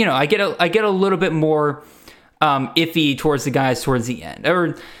I get a little bit more iffy towards the guys towards the end,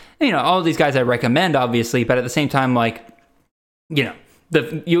 or all of these guys I recommend, obviously, but at the same time,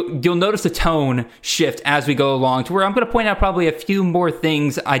 you'll notice the tone shift as we go along, to where I'm going to point out probably a few more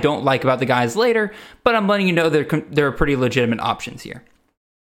things I don't like about the guys later, but I'm letting you know there are pretty legitimate options here.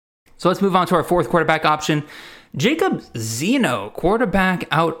 So let's move on to our fourth quarterback option. Jacob Zeno, quarterback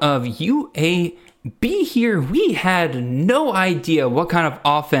out of UAB here. We had no idea what kind of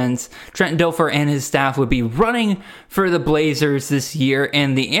offense Trent Dilfer and his staff would be running for the Blazers this year,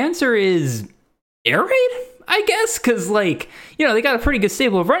 and the answer is air raid, I guess, because they got a pretty good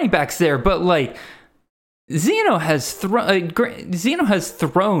stable of running backs there, but Zeno has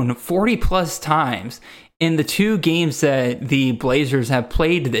thrown 40 plus times in the 2 games that the Blazers have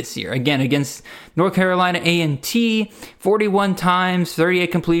played this year. Again, against North Carolina A&T, 41 times, 38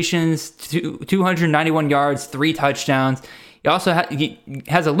 completions, 291 yards, 3 touchdowns. He also he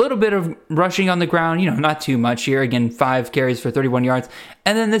has a little bit of rushing on the ground, not too much here. Again, 5 carries for 31 yards.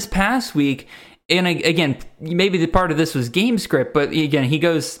 And then this past week, and again, maybe the part of this was game script, but again, he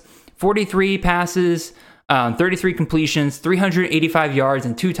goes 43 passes, 33 completions, 385 yards,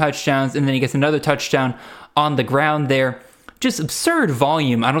 and 2 touchdowns, and then he gets another touchdown on the ground there. Just absurd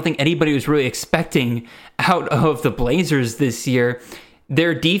volume. I don't think anybody was really expecting out of the Blazers this year.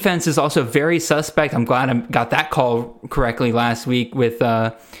 Their defense is also very suspect. I'm glad I got that call correctly last week with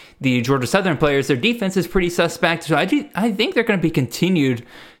the Georgia Southern players. Their defense is pretty suspect, so I think they're going to be continued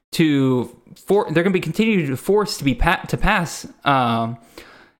to forced to pass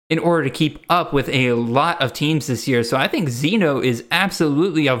in order to keep up with a lot of teams this year. So I think Zeno is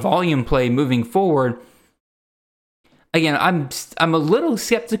absolutely a volume play moving forward. Again, I'm a little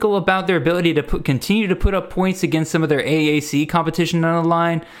skeptical about their ability to continue to put up points against some of their AAC competition on the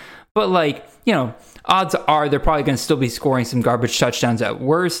line, but odds are they're probably going to still be scoring some garbage touchdowns at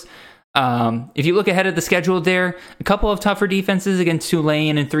worst. If you look ahead at the schedule there, a couple of tougher defenses against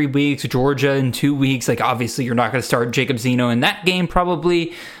Tulane in 3 weeks, Georgia in 2 weeks. Obviously you're not going to start Jacob Zeno in that game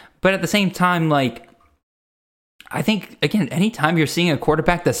probably, but at the same time, I think, again, anytime you're seeing a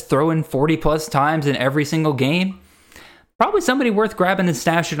quarterback that's throwing 40 plus times in every single game, probably somebody worth grabbing and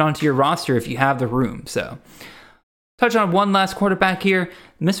stashing onto your roster if you have the room. So touch on one last quarterback here,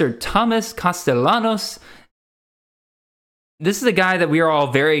 Mr. Thomas Castellanos. This is a guy that we are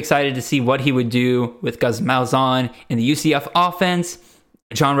all very excited to see what he would do with Gus Malzahn in the UCF offense.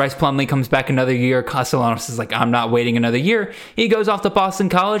 John Rice Plumlee comes back another year. Castellanos is like, I'm not waiting another year. He goes off to Boston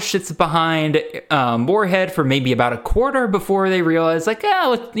College, sits behind Moorhead for maybe about a quarter before they realize,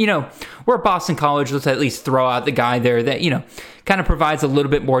 we're at Boston College. Let's at least throw out the guy there that, kind of provides a little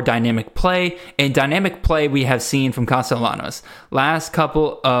bit more dynamic play. And dynamic play we have seen from Castellanos. Last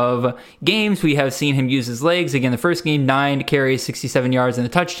couple of games, we have seen him use his legs. Again, the first game, 9 carries, 67 yards, and a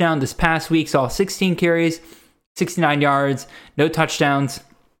touchdown. This past week saw 16 carries, 69 yards, no touchdowns.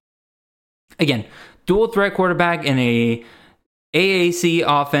 Again, dual threat quarterback in a AAC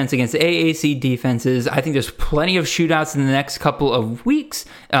offense against AAC defenses. I think there's plenty of shootouts in the next couple of weeks,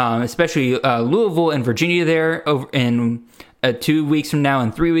 especially Louisville and Virginia there over in 2 weeks from now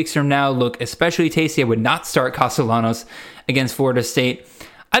and 3 weeks from now look especially tasty. I would not start Castellanos against Florida State.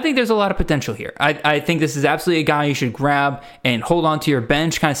 I think there's a lot of potential here. I think this is absolutely a guy you should grab and hold on to your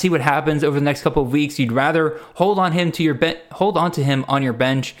bench, kind of see what happens over the next couple of weeks. You'd rather hold on to him on your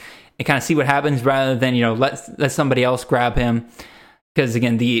bench and kind of see what happens rather than let somebody else grab him. Because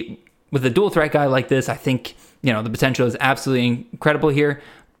again, with a dual threat guy like this, I think the potential is absolutely incredible here.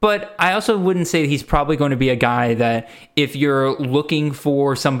 But I also wouldn't say he's probably going to be a guy that if you're looking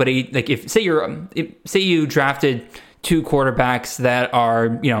for somebody, say you drafted 2 quarterbacks that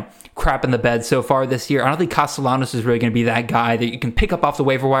are, crap in the bed so far this year, I don't think Castellanos is really going to be that guy that you can pick up off the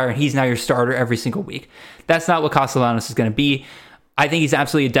waiver wire and he's now your starter every single week. That's not what Castellanos is going to be. I think he's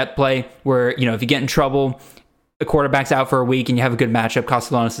absolutely a depth play where, if you get in trouble, a quarterback's out for a week and you have a good matchup,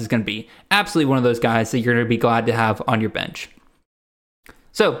 Castellanos is going to be absolutely one of those guys that you're going to be glad to have on your bench.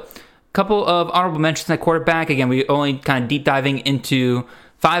 So, a couple of honorable mentions at quarterback. Again, we only kind of deep diving into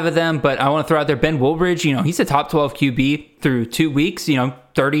 5 of them, but I want to throw out there Ben Woolridge. He's a top 12 QB through 2 weeks,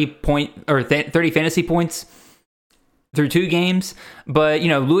 30 fantasy points through 2 games. But,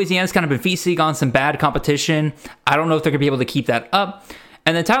 Louisiana's kind of been feasting on some bad competition. I don't know if they're going to be able to keep that up.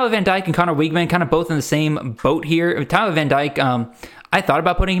 And then Tyler Van Dyke and Connor Wigman kind of both in the same boat here. Tyler Van Dyke, I thought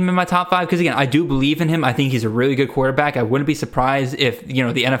about putting him in my top 5 because, again, I do believe in him. I think he's a really good quarterback. I wouldn't be surprised if, the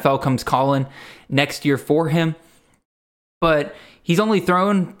NFL comes calling next year for him. But he's only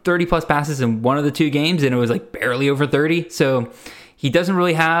thrown 30-plus passes in one of the 2 games, and it was like barely over 30. So he doesn't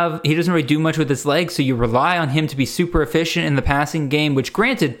really do much with his legs, so you rely on him to be super efficient in the passing game, which,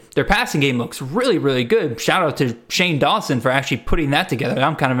 granted, their passing game looks really, really good. Shout out to Shane Dawson for actually putting that together.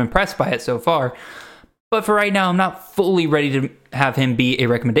 I'm kind of impressed by it so far. But for right now, I'm not fully ready to have him be a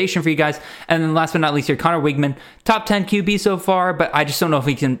recommendation for you guys. And then last but not least here, Connor Wigman, top 10 QB so far, but I just don't know if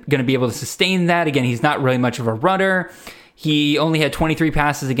he's going to be able to sustain that. Again, he's not really much of a runner. He only had 23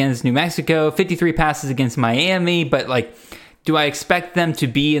 passes against New Mexico, 53 passes against Miami, but do I expect them to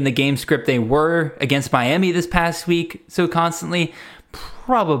be in the game script they were against Miami this past week so constantly?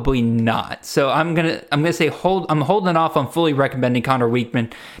 Probably not. So I'm gonna say I'm holding off on fully recommending Connor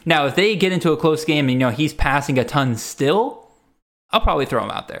Wigman. Now, if they get into a close game and he's passing a ton still, I'll probably throw him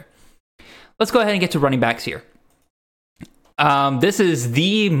out there. Let's go ahead and get to running backs here. This is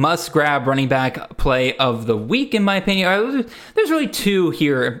the must-grab running back play of the week, in my opinion. There's really 2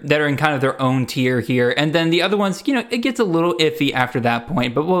 here that are in kind of their own tier here. And then the other ones, it gets a little iffy after that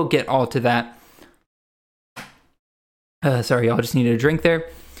point, but we'll get all to that. Sorry, y'all, just needed a drink there.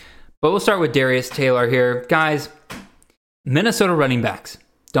 But we'll start with Darius Taylor here. Guys, Minnesota running backs.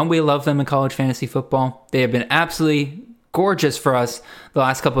 Don't we love them in college fantasy football? They have been absolutely gorgeous for us the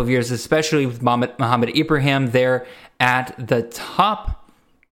last couple of years, especially with Muhammad Ibrahim there at the top.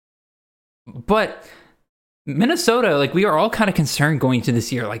 But Minnesota, we are all kind of concerned going to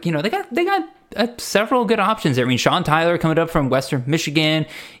this year. They got several good options there. I mean, Sean Tyler coming up from Western Michigan.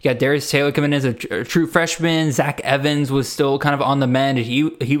 You got Darius Taylor coming in as a true freshman. Zach Evans was still kind of on the mend.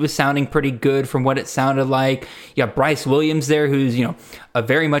 He was sounding pretty good from what it sounded like. You got Bryce Williams there, who's a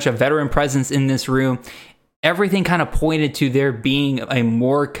very much a veteran presence in this room. Everything kind of pointed to there being a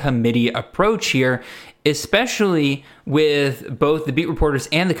more committee approach here, especially with both the beat reporters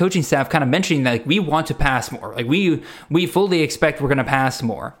and the coaching staff kind of mentioning that we want to pass more. We fully expect we're going to pass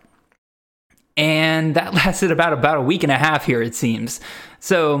more. And that lasted about a week and a half here, it seems.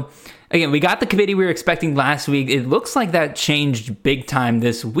 So, again, we got the committee we were expecting last week. It looks like that changed big time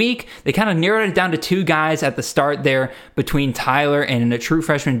this week. They kind of narrowed it down to 2 guys at the start there between Tyler and a true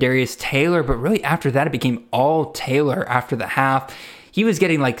freshman, Darius Taylor. But really after that, it became all Taylor after the half. He was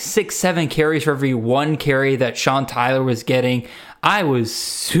getting 6-7 carries for every 1 carry that Sean Tyler was getting. I was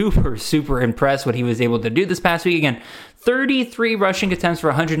super, super impressed what he was able to do this past week. Again, 33 rushing attempts for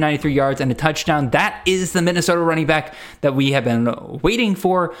 193 yards and a touchdown. That is the Minnesota running back that we have been waiting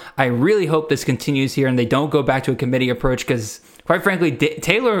for. I really hope this continues here and they don't go back to a committee approach because, quite frankly,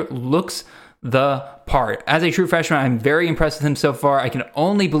 Taylor looks the part. As a true freshman, I'm very impressed with him so far. I can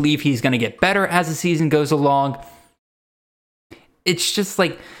only believe he's going to get better as the season goes along. It's just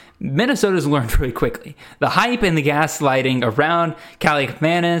Minnesota's learned really quickly. The hype and the gaslighting around Callie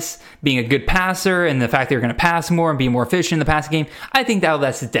McManus being a good passer and the fact they're going to pass more and be more efficient in the passing game, I think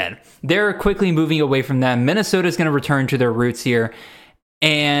that's dead. They're quickly moving away from that. Minnesota's going to return to their roots here.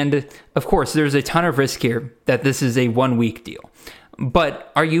 And, of course, there's a ton of risk here that this is a 1-week deal.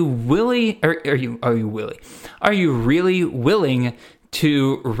 But are you really willing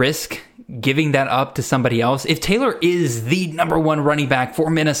to risk giving that up to somebody else? If Taylor is the number 1 running back for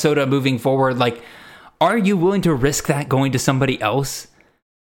Minnesota moving forward, are you willing to risk that going to somebody else?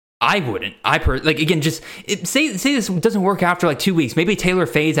 I wouldn't. Say this doesn't work after 2 weeks. Maybe Taylor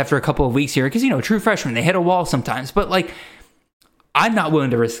fades after a couple of weeks here because, true freshmen, they hit a wall sometimes. But I'm not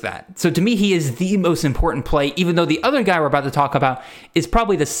willing to risk that. So to me, he is the most important play, even though the other guy we're about to talk about is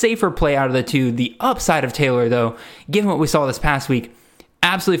probably the safer play out of the 2. The upside of Taylor, though, given what we saw this past week,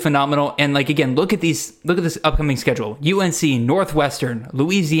 absolutely phenomenal. And again, look at this upcoming schedule. UNC, Northwestern,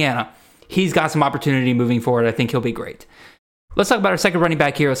 Louisiana. He's got some opportunity moving forward. I think he'll be great. Let's talk about our second running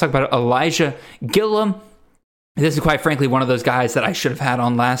back here. Let's talk about Elijah Gillum. This is quite frankly one of those guys that I should have had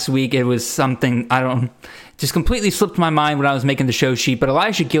on last week. It was something just completely slipped my mind when I was making the show sheet. But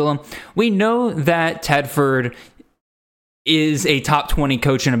Elijah Gillum, we know that Tedford is a top 20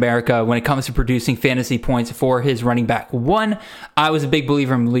 coach in America when it comes to producing fantasy points for his running back 1. I was a big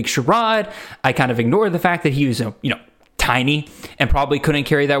believer in Malik Sherrod. I kind of ignored the fact that he was, tiny and probably couldn't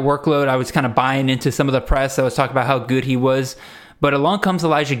carry that workload. I was kind of buying into some of the press that was talking about how good he was. But along comes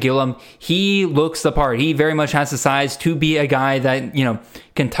Elijah Gillum. He looks the part. He very much has the size to be a guy that,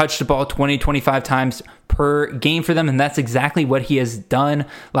 can touch the ball 20, 25 times per game for them. And that's exactly what he has done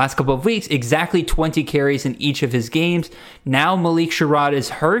last couple of weeks. Exactly 20 carries in each of his games. Now Malik Sherrod is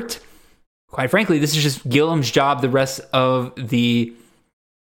hurt. Quite frankly, this is just Gillum's job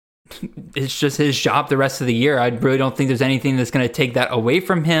it's just his job the rest of the year. I really don't think there's anything that's going to take that away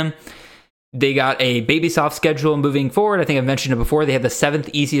from him. They got a baby soft schedule moving forward. I think I've mentioned it before. They have the 7th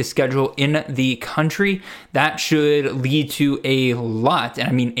easiest schedule in the country. That should lead to a lot, and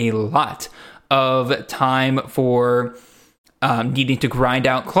I mean a lot, of time for needing to grind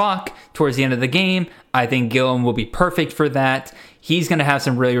out clock towards the end of the game. I think Gillum will be perfect for that. He's going to have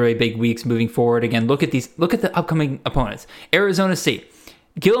some really, really big weeks moving forward. Again, look at the upcoming opponents. Arizona State.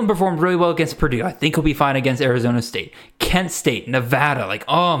 Gillum performed really well against Purdue. I think he'll be fine against Arizona State. Kent State, Nevada.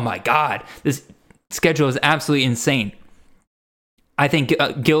 Oh my God. This schedule is absolutely insane. I think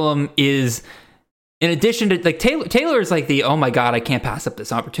Gillum is, in addition to, Taylor is the, oh my God, I can't pass up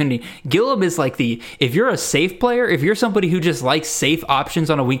this opportunity. Gillum is if you're a safe player, if you're somebody who just likes safe options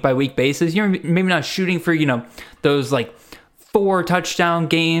on a week-by-week basis, you're maybe not shooting for, those 4 touchdown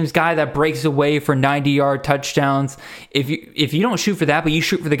games, guy that breaks away for 90-yard touchdowns. If you don't shoot for that, but you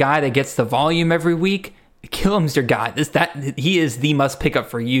shoot for the guy that gets the volume every week, Gillum's your guy. He is the must pick up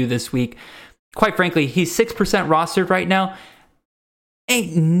for you this week. Quite frankly, he's 6% rostered right now.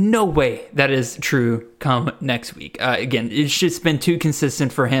 Ain't no way that is true come next week. Again, it's just been too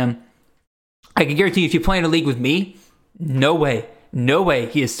consistent for him. I can guarantee you, if you play in a league with me, no way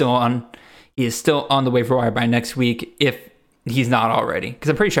he is still on the waiver wire by next week if he's not already, because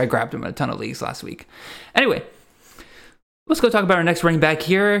I'm pretty sure I grabbed him in a ton of leagues last week. Anyway, let's go talk about our next running back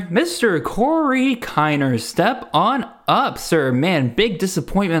here, Mr. Corey Kiner. Step on up, sir. Man, big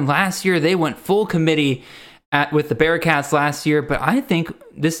disappointment last year. They went full committee with the Bearcats last year, but I think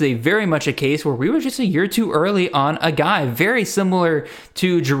this is very much a case where we were just a year too early on a guy, very similar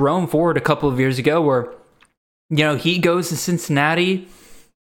to Jerome Ford a couple of years ago, where he goes to Cincinnati.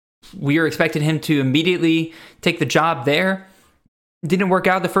 We were expecting him to immediately take the job there. Didn't work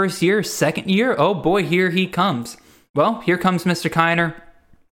out the first year. Second year, oh boy, here he comes. Well, here comes Mr. Kiner.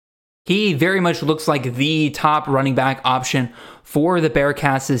 He very much looks like the top running back option for the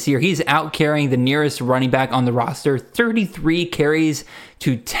Bearcats this year. He's out carrying the nearest running back on the roster, 33 carries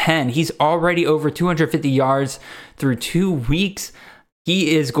to 10. He's already over 250 yards through 2 weeks.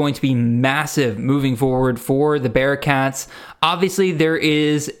 He is going to be massive moving forward for the Bearcats. Obviously, there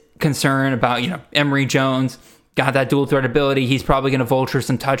is concern about, Emory Jones. Got that dual threat ability. He's probably going to vulture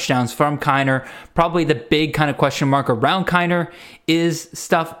some touchdowns from Kiner. Probably the big kind of question mark around Kiner is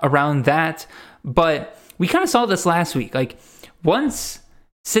stuff around that. But we kind of saw this last week. Once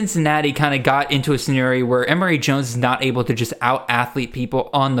Cincinnati kind of got into a scenario where Emory Jones is not able to just out-athlete people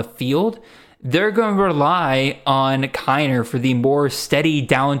on the field, they're going to rely on Kiner for the more steady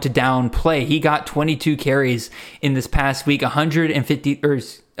down-to-down play. He got 22 carries in this past week,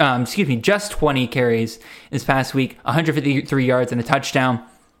 just 20 carries this past week, 153 yards and a touchdown.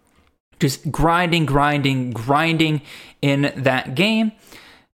 Just grinding in that game.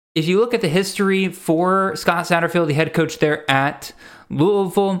 If you look at the history for Scott Satterfield, the head coach there at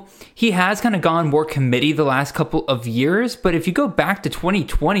Louisville, he has kind of gone more committee the last couple of years. But if you go back to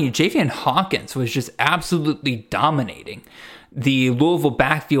 2020, Javian Hawkins was just absolutely dominating the Louisville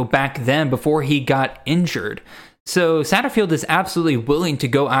backfield back then before he got injured. So Satterfield is absolutely willing to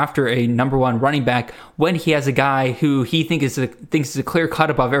go after a number one running back when he has a guy who he thinks is a clear cut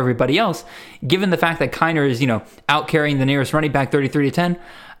above everybody else. Given the fact that Kiner is, out carrying the nearest running back 33-10,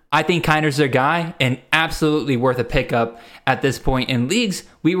 I think Kiner's their guy and absolutely worth a pickup at this point in leagues.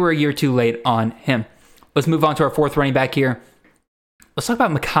 We were a year too late on him. Let's move on to our fourth running back here. Let's talk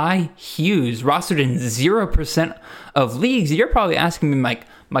about Mekhi Hughes, rostered in 0% of leagues. You're probably asking me,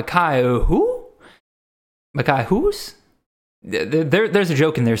 Mekhi who? Mekhi who's? There's a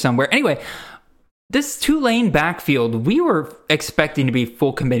joke in there somewhere. Anyway, this two-lane backfield, we were expecting to be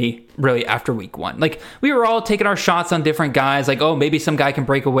full committee really after week one. We were all taking our shots on different guys, maybe some guy can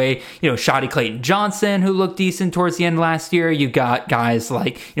break away. Shoddy Clayton Johnson, who looked decent towards the end last year. You got guys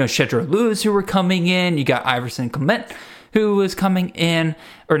like, Shedra Lewis, who were coming in. You got Iverson Clement, who was coming in,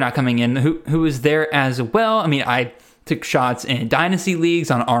 or not coming in, who was there as well. I took shots in dynasty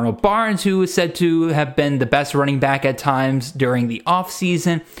leagues on Arnold Barnes, who was said to have been the best running back at times during the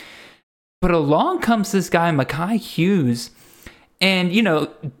offseason. But along comes this guy, Mekhi Hughes, and,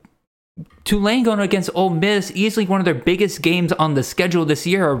 Tulane going against Ole Miss, easily one of their biggest games on the schedule this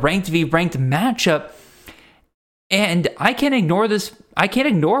year, a ranked v. ranked matchup. And I can't ignore this I can't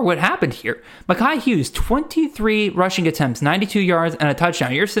ignore what happened here. Mekhi Hughes, 23 rushing attempts, 92 yards, and a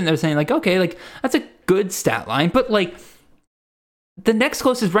touchdown. You're sitting there saying, like, okay, like, that's a good stat line. But, like, the next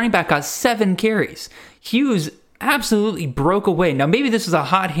closest running back got 7 carries. Hughes absolutely broke away. Now, maybe this was a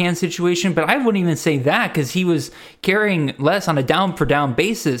hot hand situation, but I wouldn't even say that because he was carrying less on a down-for-down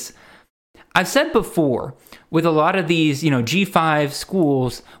basis. I've said before, with a lot of these, G5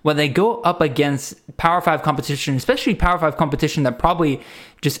 schools, when they go up against Power 5 competition, especially Power 5 competition that probably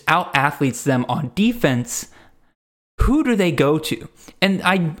just out-athletes them on defense, who do they go to? And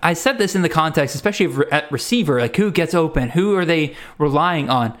I said this in the context, especially at receiver, like who gets open? Who are they relying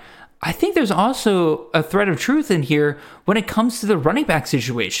on? I think there's also a thread of truth in here when it comes to the running back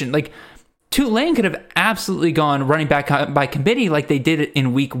situation. Like, Tulane could have absolutely gone running back by committee like they did it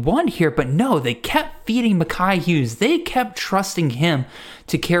in week 1 here, but no, they kept feeding Mekhi Hughes. They kept trusting him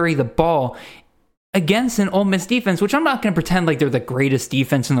to carry the ball against an Ole Miss defense, which I'm not going to pretend like they're the greatest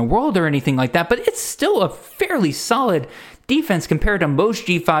defense in the world or anything like that, but it's still a fairly solid defense compared to most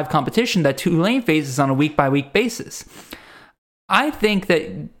G5 competition that Tulane faces on a week-by-week basis. I think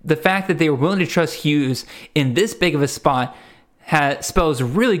that the fact that they were willing to trust Hughes in this big of a spot spells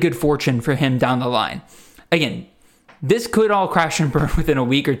really good fortune for him down the line. Again, this could all crash and burn within a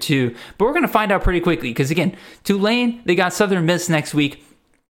week or two, but we're going to find out pretty quickly because, again, Tulane, they got Southern Miss next week.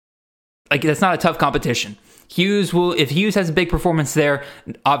 Like, that's not a tough competition. If Hughes has a big performance there,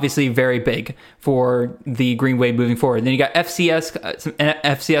 obviously very big for the Green Wave moving forward. Then you got an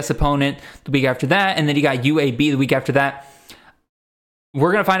FCS opponent the week after that, and then you got UAB the week after that.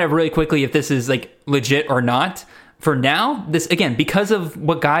 We're going to find out really quickly if this is like legit or not. For now, this, again, because of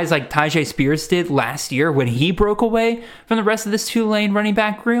what guys like Tyjae Spears did last year when he broke away from the rest of this Tulane running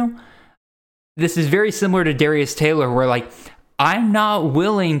back room, this is very similar to Darius Taylor, where, like, I'm not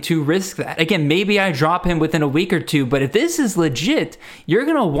willing to risk that. Again, maybe I drop him within a week or two, but if this is legit, you're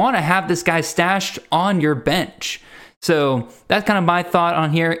going to want to have this guy stashed on your bench. So that's kind of my thought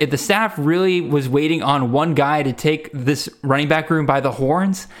on here. If the staff really was waiting on one guy to take this running back room by the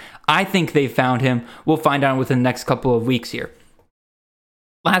horns, I think they found him. We'll find out within the next couple of weeks here.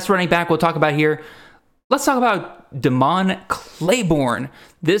 Last running back we'll talk about here. Let's talk about Damon Claiborne.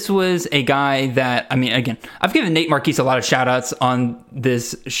 This was a guy that, I mean, again, I've given Nate Marquise a lot of shout outs on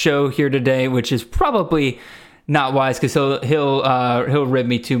this show here today, which is probably not wise because he'll rib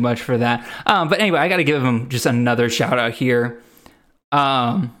me too much for that. But anyway, I got to give him just another shout out here.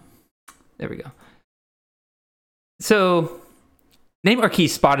 There we go. So Nate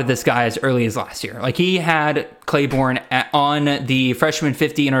Marquise spotted this guy as early as last year. Like, he had Claiborne on the freshman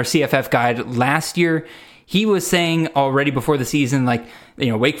 50 in our CFF guide last year. He was saying already before the season, like,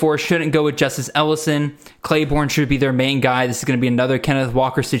 Wake Forest shouldn't go with Justice Ellison. Claiborne should be their main guy. This is going to be another Kenneth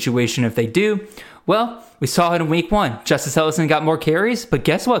Walker situation if they do. Well, we saw it in week 1. Justice Ellison got more carries, but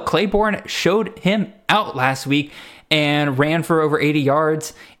guess what? Claiborne showed him out last week and ran for over 80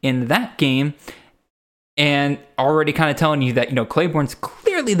 yards in that game. And already kind of telling you that, Claiborne's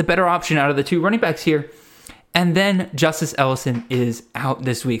clearly the better option out of the two running backs here. And then Justice Ellison is out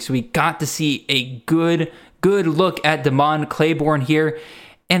this week. So we got to see a good look at Damon Claiborne here.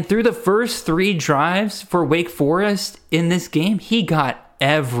 And through the first 3 drives for Wake Forest in this game, he got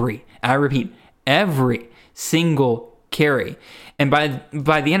every single carry. And by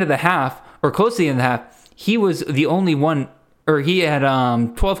the end of the half, or close to the end of the half, he was the only one, or he had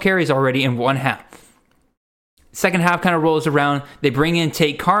 12 carries already in one half. Second half kind of rolls around. They bring in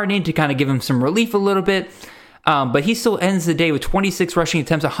Tate Carney to kind of give him some relief a little bit. But he still ends the day with 26 rushing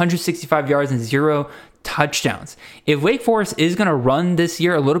attempts, 165 yards, and 0 touchdowns. If Wake Forest is going to run this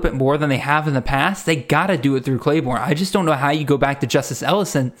year a little bit more than they have in the past, they got to do it through Claiborne. I just don't know how you go back to Justice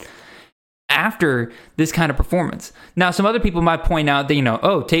Ellison after this kind of performance. Now, some other people might point out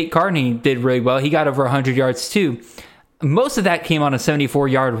that, Tate Carney did really well. He got over 100 yards too. Most of that came on a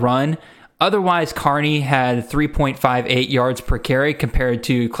 74-yard run. Otherwise, Carney had 3.58 yards per carry compared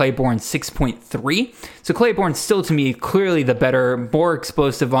to Claiborne's 6.3. So Claiborne's still, to me, clearly the better, more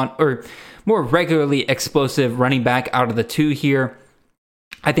explosive more regularly explosive running back out of the two here.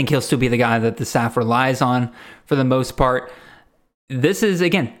 I think he'll still be the guy that the staff relies on for the most part. This is,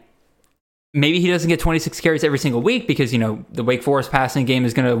 again, maybe he doesn't get 26 carries every single week because, the Wake Forest passing game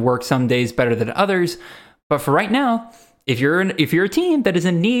is going to work some days better than others. But for right now, if you're a team that is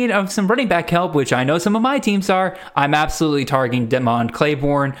in need of some running back help, which I know some of my teams are, I'm absolutely targeting Damon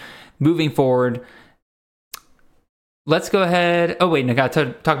Claiborne moving forward. Let's go ahead. Oh, wait, I got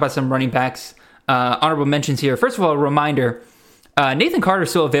to talk about some running backs. Honorable mentions here. First of all, a reminder, Nathan Carter is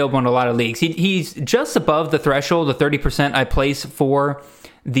still available in a lot of leagues. He's just above the threshold, the 30% I place for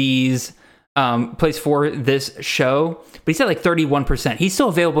these plays for this show, but he's at like 31%. He's still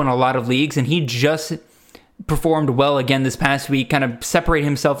available in a lot of leagues, and he just performed well again this past week, kind of separate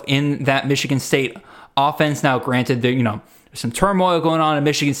himself in that Michigan State offense. Now, granted, there's some turmoil going on in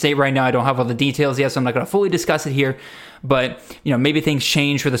Michigan State right now. I don't have all the details yet, so I'm not going to fully discuss it here. But, maybe things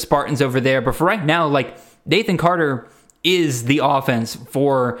change for the Spartans over there. But for right now, like, Nathan Carter is the offense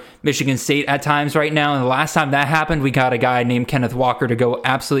for Michigan State at times right now. And the last time that happened, we got a guy named Kenneth Walker to go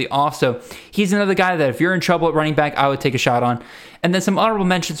absolutely off. So he's another guy that if you're in trouble at running back, I would take a shot on. And then some honorable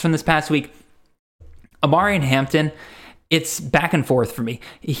mentions from this past week. Amari and Hampton, it's back and forth for me.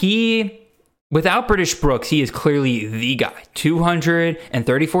 Without British Brooks, he is clearly the guy.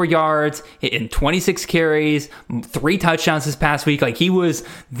 234 yards, in 26 carries, 3 touchdowns this past week. Like, he was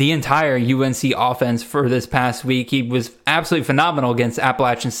the entire UNC offense for this past week. He was absolutely phenomenal against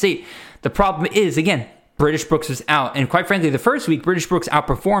Appalachian State. The problem is, again, British Brooks was out. And quite frankly, the first week, British Brooks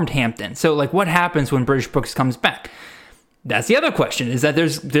outperformed Hampton. So, like, what happens when British Brooks comes back? That's the other question, is that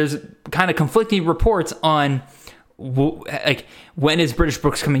there's kind of conflicting reports on like, when is British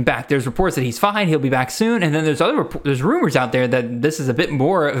Brooks coming back? There's reports that he's fine, he'll be back soon, and then there's rumors out there that this is a bit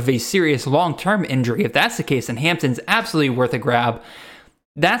more of a serious long-term injury. If that's the case, then Hampton's absolutely worth a grab.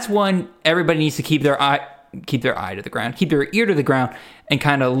 That's one everybody needs to keep their ear to the ground, and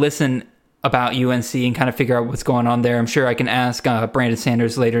kind of listen about UNC and kind of figure out what's going on there. I'm sure I can ask Brandon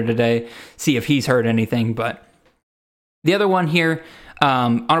Sanders later today, see if he's heard anything. But the other one here,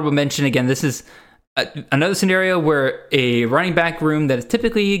 honorable mention again, this is another scenario where a running back room that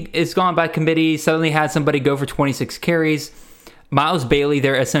typically is gone by committee suddenly had somebody go for 26 carries. Miles Bailey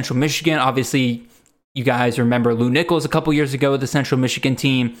there at Central Michigan. Obviously, you guys remember Lou Nichols a couple years ago with the Central Michigan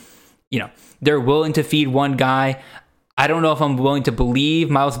team. They're willing to feed one guy. I don't know if I'm willing to believe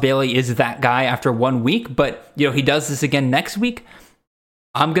Miles Bailey is that guy after 1 week, but he does this again next week.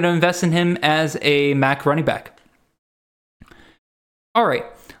 I'm going to invest in him as a MAC running back. All right.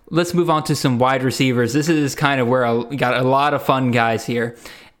 Let's move on to some wide receivers. This is kind of where we got a lot of fun guys here.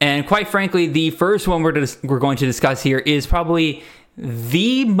 And quite frankly, the first one we're going to discuss here is probably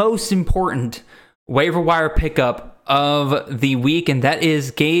the most important waiver wire pickup of the week, and that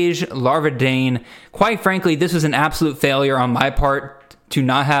is Gage Larvadain. Quite frankly, this was an absolute failure on my part to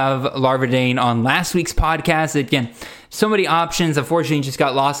not have Larvadain on last week's podcast. Again, so many options. Unfortunately, he just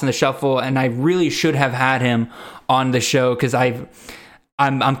got lost in the shuffle, and I really should have had him on the show because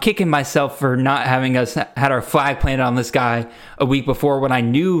I'm kicking myself for not having us had our flag planted on this guy a week before when I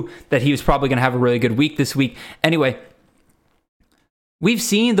knew that he was probably going to have a really good week this week. Anyway, we've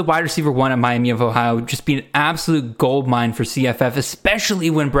seen the wide receiver one at Miami of Ohio just be an absolute gold mine for CFF,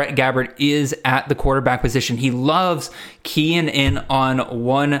 especially when Brett Gabbert is at the quarterback position. He loves keying in on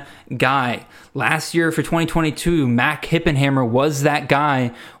one guy. Last year for 2022, Mac Hippenhammer was that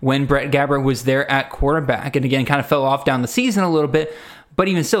guy when Brett Gabbert was there at quarterback. And again, kind of fell off down the season a little bit. But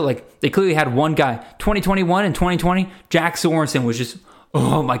even still, like, they clearly had one guy. 2021 and 2020, Jack Sorensen was just,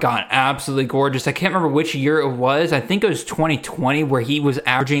 oh my God, absolutely gorgeous. I can't remember which year it was. I think it was 2020 where he was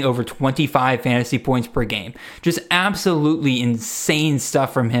averaging over 25 fantasy points per game. Just absolutely insane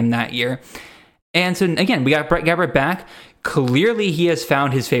stuff from him that year. And so, again, we got Brett Gabbert back. Clearly, he has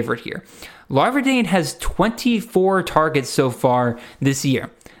found his favorite here. Larvadain has 24 targets so far this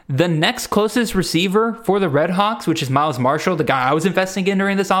year. The next closest receiver for the Red Hawks, which is Miles Marshall, the guy I was investing in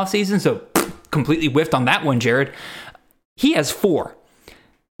during this offseason, so completely whiffed on that one, Jared. He has 4.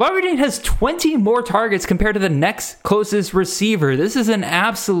 Larvadain has 20 more targets compared to the next closest receiver. This is an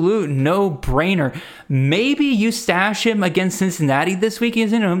absolute no-brainer. Maybe you stash him against Cincinnati this week.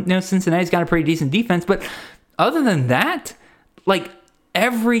 Cincinnati's got a pretty decent defense, but other than that, like,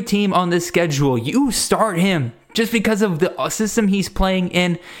 every team on this schedule, you start him just because of the system he's playing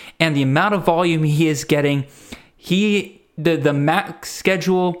in and the amount of volume he is getting. The MAC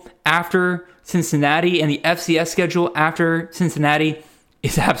schedule after Cincinnati and the FCS schedule after Cincinnati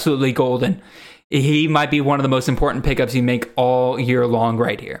is absolutely golden. He might be one of the most important pickups you make all year long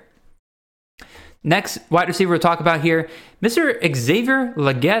right here. Next wide receiver we'll talk about here, Mr. Xavier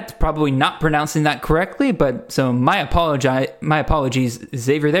Legette, probably not pronouncing that correctly, but so my apologies,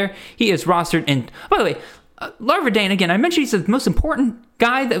 Xavier there. He is rostered in, by the way, Larvadain, again, I mentioned he's the most important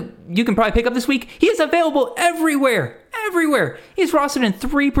guy that you can probably pick up this week. He is available everywhere. He's rostered in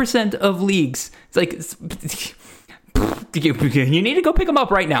 3% of leagues. It's like, you need to go pick him up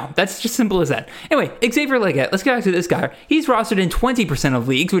right now. That's just simple as that. Anyway, Xavier Legette, let's get back to this guy. He's rostered in 20% of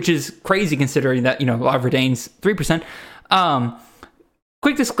leagues, which is crazy considering that, Larvadain's 3%.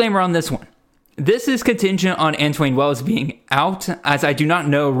 Quick disclaimer on this one. This is contingent on Antwain Wells being out, as I do not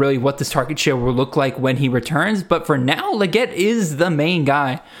know really what this target share will look like when he returns. But for now, Leggett is the main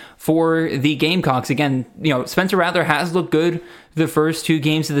guy for the Gamecocks. Again, Spencer Rattler has looked good the first 2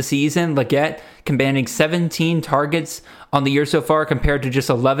 games of the season. Leggett commanding 17 targets on the year so far compared to just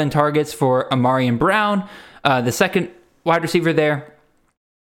 11 targets for Amarian Brown, the second wide receiver there.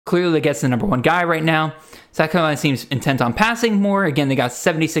 Clearly Leggett's the number 1 guy right now. South Carolina seems intent on passing more. Again, they got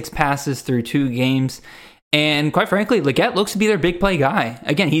 76 passes through 2 games. And quite frankly, Leggett looks to be their big play guy.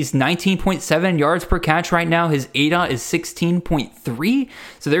 Again, he's 19.7 yards per catch right now. His ADOT is 16.3.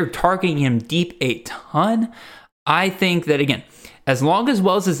 So they're targeting him deep a ton. I think that, again, as long as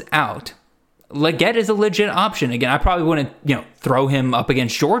Wells is out, Leggett is a legit option. Again, I probably wouldn't, throw him up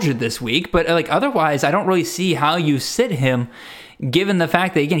against Georgia this week. But otherwise, I don't really see how you sit him, given the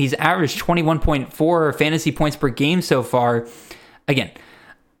fact that, again, he's averaged 21.4 fantasy points per game so far. Again,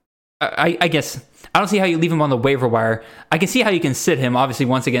 I guess I don't see how you leave him on the waiver wire. I can see how you can sit him, obviously,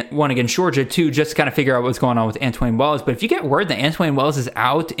 one against Georgia, 2, just to kind of figure out what's going on with Antwain Wells. But if you get word that Antwain Wells is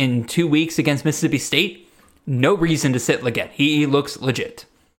out in 2 weeks against Mississippi State, no reason to sit Leggett. He looks legit.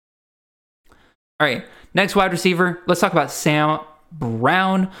 All right, next wide receiver. Let's talk about Sam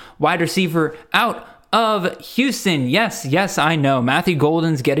Brown, wide receiver out of Houston. Yes, I know. Matthew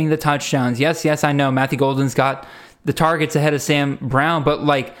Golden's getting the touchdowns. Yes, I know. Matthew Golden's got the targets ahead of Sam Brown,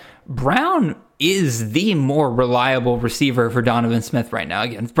 but Brown is the more reliable receiver for Donovan Smith right now.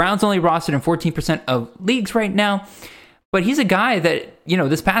 Again, Brown's only rostered in 14% of leagues right now, but he's a guy that,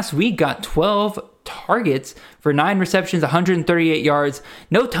 this past week got 12 targets for 9 receptions, 138 yards,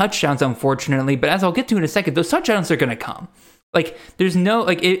 no touchdowns, unfortunately, but as I'll get to in a second, those touchdowns are going to come. There's no,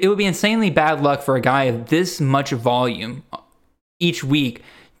 it would be insanely bad luck for a guy of this much volume each week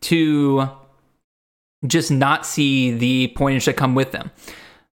to just not see the pointage that come with them.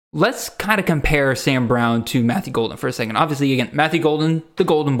 Let's kind of compare Sam Brown to Matthew Golden for a second. Obviously, again, Matthew Golden, the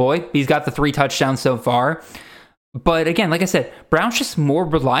golden boy, he's got the 3 touchdowns so far. But again, like I said, Brown's just more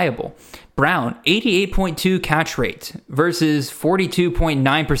reliable. Brown, 88.2 catch rate versus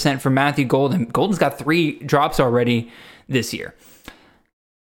 42.9% for Matthew Golden. Golden's got 3 drops already this year.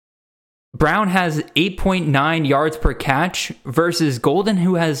 Brown has 8.9 yards per catch versus Golden,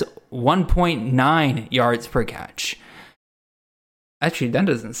 who has 1.9 yards per catch. Actually, that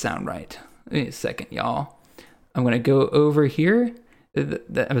doesn't sound right. Wait a second, y'all. I'm going to go over here.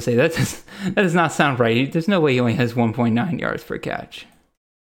 I would say that does not sound right. There's no way he only has 1.9 yards per catch.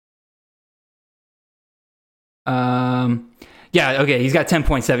 Yeah, okay, he's got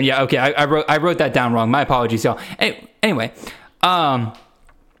 10.7. Yeah, okay, I wrote that down wrong. My apologies, y'all. Anyway,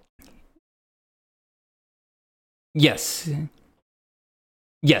 Yes.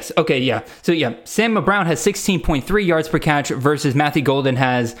 Okay. Yeah. So yeah, Sam Brown has 16.3 yards per catch versus Matthew Golden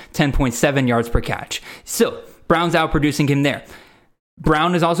has 10.7 yards per catch. So Brown's outproducing him there.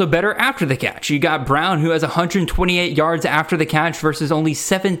 Brown is also better after the catch. You got Brown, who has 128 yards after the catch versus only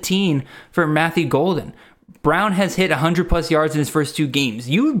 17 for Matthew Golden. Brown has hit 100 plus yards in his first 2 games.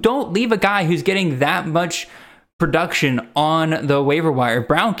 You don't leave a guy who's getting that much production on the waiver wire.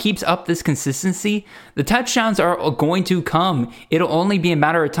 Brown keeps up this consistency. The touchdowns are going to come. It'll only be a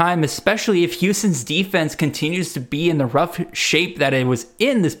matter of time, especially if Houston's defense continues to be in the rough shape that it was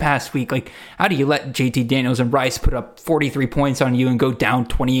in this past week. How do you let JT Daniels and Rice put up 43 points on you and go down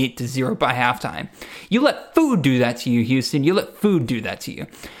 28-0 by halftime? You let food do that to you, Houston. You let food do that to you.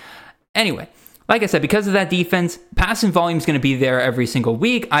 Anyway, like I said, because of that defense, passing volume is going to be there every single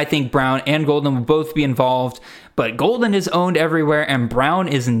week. I think Brown and Golden will both be involved, but Golden is owned everywhere and Brown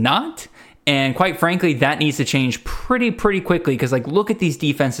is not. And quite frankly, that needs to change pretty quickly because, look at these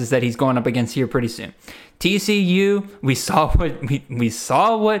defenses that he's going up against here pretty soon. TCU, we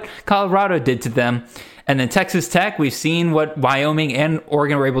saw what Colorado did to them. And then Texas Tech, we've seen what Wyoming and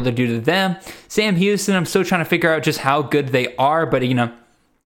Oregon were able to do to them. Sam Houston, I'm still trying to figure out just how good they are, but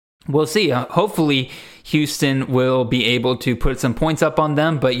we'll see. Hopefully, Houston will be able to put some points up on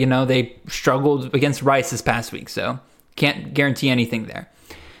them, but, they struggled against Rice this past week, so can't guarantee anything there.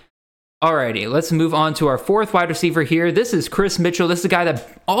 Alrighty, let's move on to our 4th wide receiver here. This is Chris Mitchell. This is a guy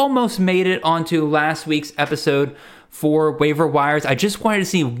that almost made it onto last week's episode for waiver wires. I just wanted to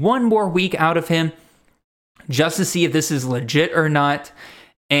see one more week out of him just to see if this is legit or not,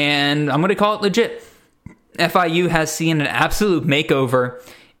 and I'm going to call it legit. FIU has seen an absolute makeover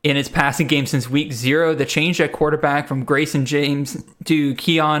in its passing game since week 0. The change at quarterback from Grayson James to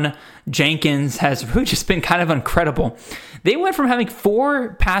Keon Jenkins has really just been kind of incredible. They went from having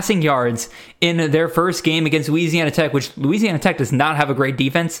 4 passing yards in their first game against Louisiana Tech, which Louisiana Tech does not have a great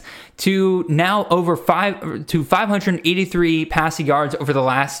defense, to now over 583 passing yards over the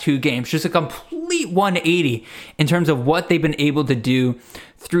last 2 games. Just a complete 180 in terms of what they've been able to do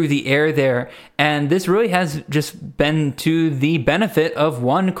through the air there. And this really has just been to the benefit of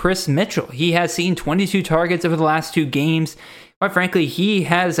one Chris Mitchell. He has seen 22 targets over the last 2 games. Quite frankly, he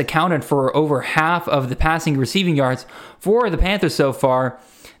has accounted for over half of the passing receiving yards for the Panthers so far.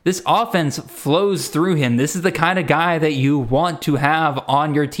 This offense flows through him. This is the kind of guy that you want to have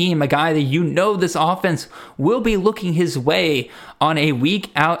on your team, a guy that you know this offense will be looking his way on a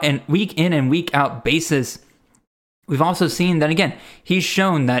week in and week out basis. We've also seen that, again, he's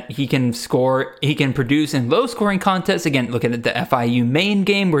shown that he can score, he can produce in low scoring contests. Again, look at the FIU main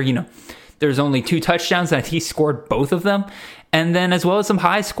game where, there's only 2 touchdowns and he scored both of them. And then as well as some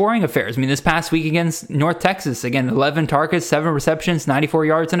high scoring affairs. I mean, this past week against North Texas, again, 11 targets, 7 receptions, 94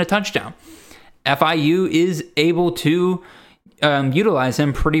 yards, and a touchdown. FIU is able to utilize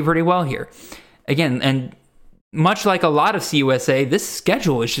him pretty well here. Again, and much like a lot of CUSA, this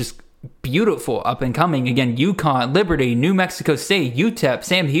schedule is just beautiful up and coming. Again, UConn, Liberty, New Mexico State, UTEP,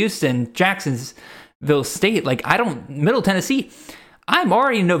 Sam Houston, Jacksonville State, Middle Tennessee. I'm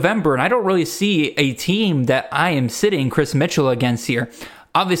already in November, and I don't really see a team that I am sitting Chris Mitchell against here.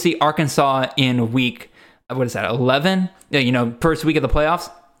 Obviously, Arkansas in week, 11? First week of the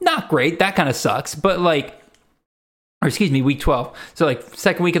playoffs? Not great. That kind of sucks. But week 12. So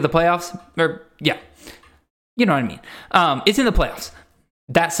second week of the playoffs? You know what I mean. It's in the playoffs.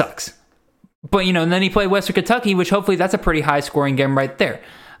 That sucks. But, and then he played Western Kentucky, which hopefully that's a pretty high scoring game right there.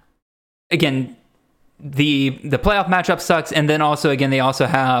 Again, the playoff matchup sucks, and then also, again, they also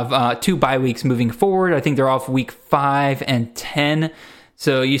have 2 bye weeks moving forward. I think they're off week 5 and 10,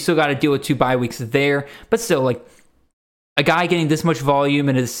 so you still got to deal with 2 bye weeks there. But still, a guy getting this much volume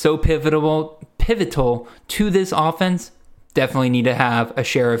and is so pivotal to this offense, definitely need to have a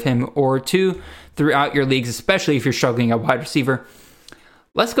share of him or 2 throughout your leagues, especially if you're struggling at wide receiver.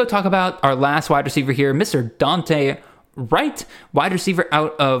 Let's go talk about our last wide receiver here, Mr. Dante Wright, wide receiver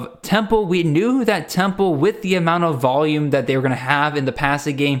out of Temple. We knew that Temple, with the amount of volume that they were going to have in the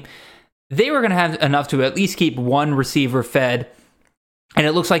passing game, they were going to have enough to at least keep one receiver fed. And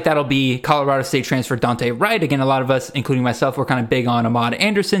it looks like that'll be Colorado State transfer Dante Wright. Again, a lot of us, including myself, were kind of big on Ahmad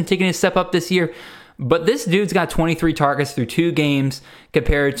Anderson taking a step up this year. But this dude's got 23 targets through 2 games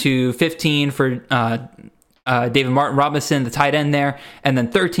compared to 15 for David Martin Robinson, the tight end there, and then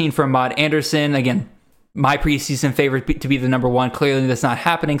 13 for Ahmad Anderson. Again, my preseason favorite to be the number 1. Clearly, that's not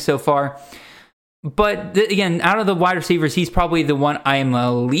happening so far. But again, out of the wide receivers, he's probably the one I am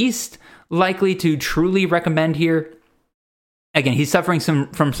least likely to truly recommend here. Again, he's suffering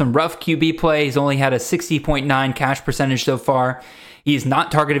from some rough QB play. He's only had a 60.9 catch percentage so far. He's not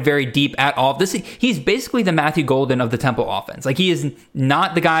targeted very deep at all. He's basically the Matthew Golden of the Temple offense. He is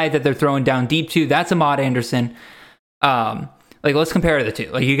not the guy that they're throwing down deep to. That's Ahmad Anderson. Let's compare the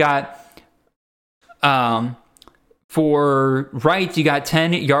two. You got for Wright, you got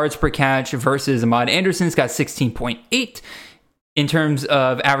 10 yards per catch versus Ahmad Anderson's got 16.8. In terms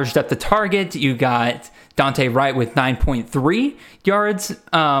of average depth of target, you got Dante Wright with 9.3 yards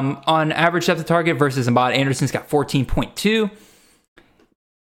on average depth of target versus Ahmad Anderson's got 14.2.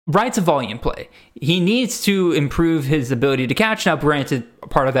 Wright's a volume play. He needs to improve his ability to catch. Now, granted,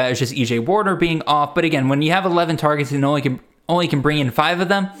 part of that is just EJ Warner being off. But again, when you have 11 targets and only can bring in 5 of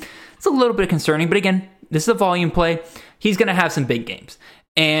them, it's a little bit concerning. But again, this is a volume play. He's going to have some big games.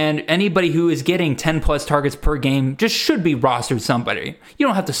 And anybody who is getting 10 plus targets per game just should be rostered somebody. You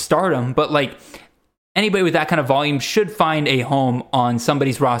don't have to start them, but anybody with that kind of volume should find a home on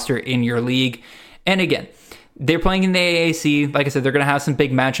somebody's roster in your league. And again, they're playing in the AAC. Like I said, they're going to have some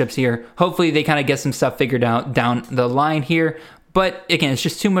big matchups here. Hopefully they kind of get some stuff figured out down the line here. But again, it's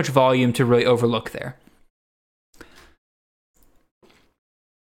just too much volume to really overlook there.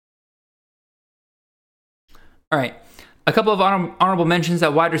 All right. A couple of honorable mentions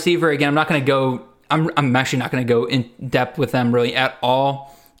at wide receiver. Again, I'm actually not going to go in depth with them really at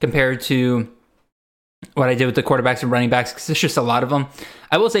all compared to what I did with the quarterbacks and running backs, because there's just a lot of them.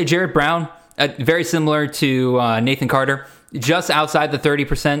 I will say Jared Brown, very similar to Nathan Carter, just outside the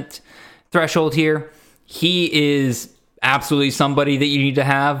 30% threshold here. He is absolutely somebody that you need to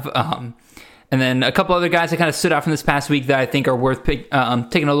have. And then a couple other guys that kind of stood out from this past week that I think are worth taking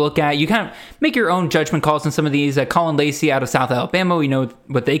a look at. You kind of make your own judgment calls on some of these. Colin Lacey out of South Alabama, we know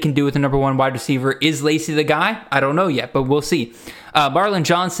what they can do with the number one wide receiver. Is Lacey the guy? I don't know yet, but we'll see. Marlon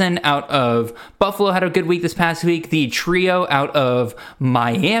Johnson out of Buffalo had a good week this past week. The trio out of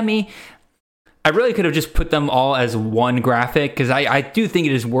Miami, I really could have just put them all as one graphic because I do think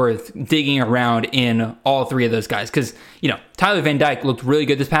it is worth digging around in all three of those guys because, Tyler Van Dyke looked really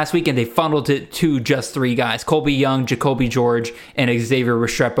good this past week and they funneled it to just three guys. Colby Young, Jacoby George, and Xavier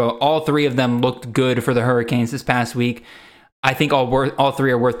Restrepo. All three of them looked good for the Hurricanes this past week. I think all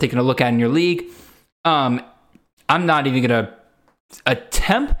three are worth taking a look at in your league. I'm not even going to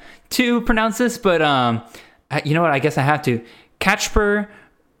attempt to pronounce this, but you know what? I guess I have to. Kacper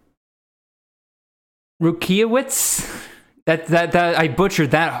Rukiewicz. That I butchered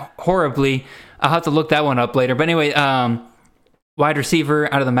that horribly. I'll have to look that one up later. But anyway, wide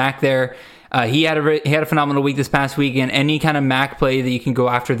receiver out of the MAC there. He had a phenomenal week this past week, and any kind of MAC play that you can go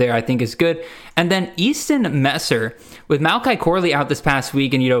after there, I think is good. And then Easton Messer with Malachi Corley out this past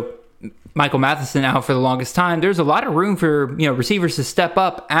week, and Michael Matheson out for the longest time. There's a lot of room for receivers to step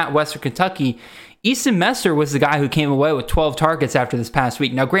up at Western Kentucky. Easton Messer was the guy who came away with 12 targets after this past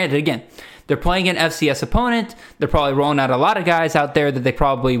week. Now, granted, again, they're playing an FCS opponent. They're probably rolling out a lot of guys out there that they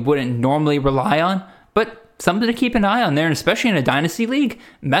probably wouldn't normally rely on, but something to keep an eye on there, and especially in a dynasty league,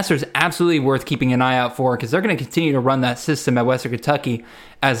 Messer's absolutely worth keeping an eye out for because they're going to continue to run that system at Western Kentucky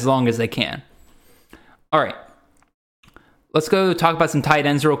as long as they can. All right. Let's go talk about some tight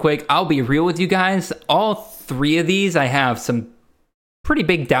ends real quick. I'll be real with you guys. All three of these I have some pretty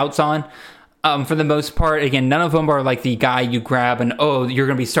big doubts on. For the most part, again, none of them are like the guy you grab and, you're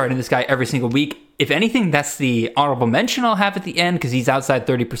going to be starting this guy every single week. If anything, that's the honorable mention I'll have at the end because he's outside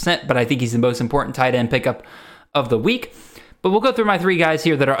 30%, but I think he's the most important tight end pickup of the week. But we'll go through my three guys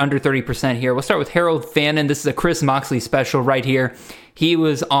here that are under 30% here. We'll start with Harold Fannin. This is a Chris Moxley special right here. He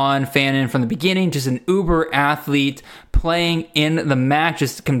was on Fannin from the beginning, just an uber athlete playing in the MAC,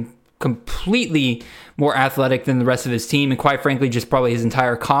 just completely more athletic than the rest of his team, and quite frankly, just probably his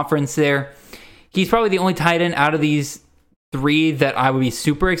entire conference there. He's probably the only tight end out of these three that I would be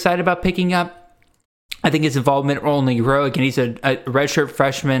super excited about picking up. I think his involvement will only grow. Again, he's a redshirt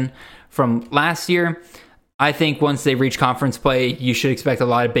freshman from last year. I think once they reach conference play, you should expect a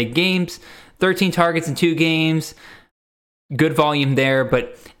lot of big games. 13 targets in 2 games. Good volume there,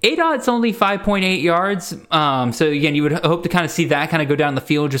 but ADOT's only 5.8 yards. So again, you would hope to kind of see that kind of go down the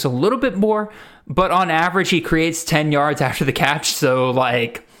field just a little bit more. But on average, he creates 10 yards after the catch. So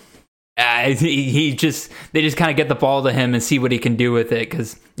they just kind of get the ball to him and see what he can do with it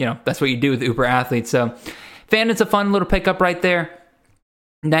because, that's what you do with uber athletes. So Fannin's a fun little pickup right there.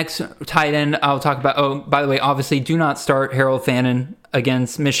 Next tight end I'll talk about. Oh, by the way, obviously do not start Harold Fannin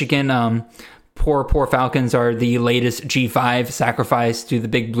against Michigan. Poor Falcons are the latest G5 sacrifice to the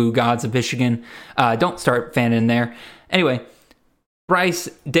big blue gods of Michigan. Don't start Fannin there. Anyway, Bryce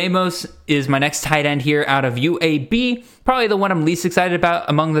Damos is my next tight end here out of UAB. Probably the one I'm least excited about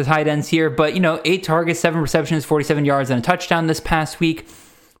among the tight ends here. But, 8 targets, 7 receptions, 47 yards, and a touchdown this past week.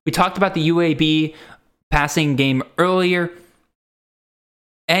 We talked about the UAB passing game earlier.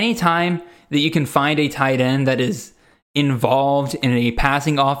 Anytime that you can find a tight end that is involved in a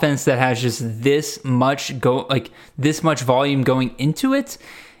passing offense that has just this much volume going into it,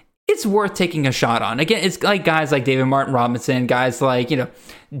 it's worth taking a shot on. Again, it's like guys like David Martin Robinson, guys like,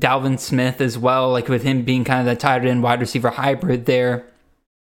 Dalvin Smith as well, like with him being kind of the tight end wide receiver hybrid there.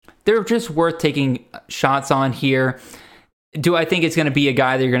 They're just worth taking shots on here. Do I think it's going to be a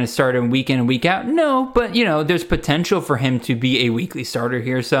guy that you're going to start in and week out? No, but there's potential for him to be a weekly starter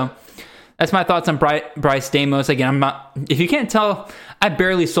here. So that's my thoughts on Bryce Damos. Again, if you can't tell, I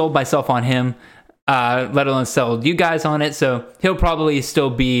barely sold myself on him, let alone sold you guys on it. So he'll probably still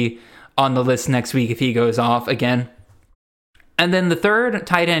be on the list next week if he goes off again. And then the third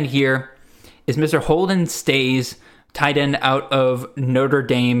tight end here is Mr. Holden Stays, tight end out of Notre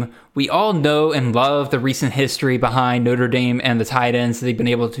Dame. We all know and love the recent history behind Notre Dame and the tight ends that they've been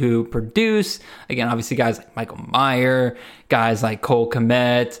able to produce. Again, obviously guys like Michael Mayer, guys like Cole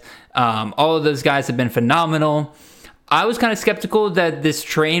Kmet, all of those guys have been phenomenal. I was kind of skeptical that this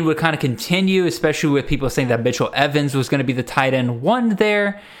train would kind of continue, especially with people saying that Mitchell Evans was going to be the tight end 1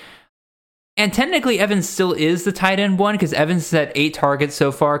 there. And technically, Evans still is the tight end 1 because Evans is at 8 targets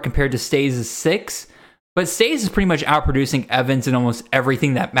so far compared to Stays' 6. But Stays is pretty much outproducing Evans in almost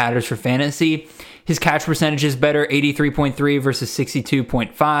everything that matters for fantasy. His catch percentage is better, 83.3 versus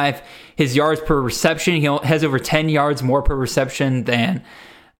 62.5. His yards per reception, he has over 10 yards more per reception than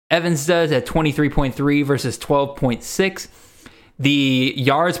Evans does at 23.3 versus 12.6. the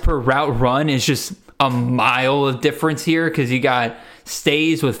yards per route run is just a mile of difference here, because you got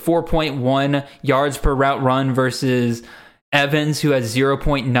Stays with 4.1 yards per route run versus Evans, who has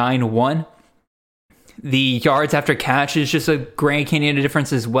 0.91. The yards after catch is just a Grand Canyon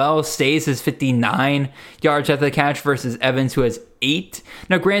difference as well. Stays is 59 yards after the catch versus Evans, who has 8.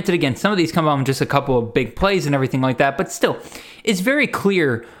 Now, granted, again, some of these come on just a couple of big plays and everything like that, but still, it's very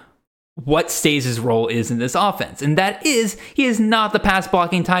clear what Stays' role is in this offense. And that is, he is not the pass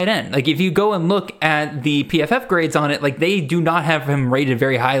blocking tight end. Like, if you go and look at the PFF grades on it, like, they do not have him rated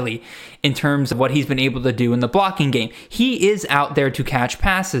very highly in terms of what he's been able to do in the blocking game. He is out there to catch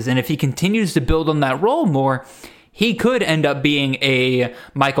passes. And if he continues to build on that role more, he could end up being a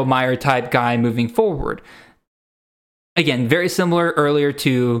Michael Mayer type guy moving forward. Again, very similar earlier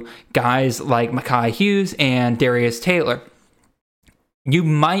to guys like Mekhi Hughes and Darius Taylor. You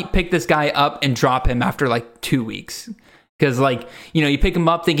might pick this guy up and drop him after like 2 weeks. Because, like, you know, you pick him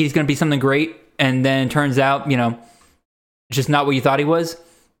up thinking he's going to be something great, and then turns out, you know, just not what you thought he was.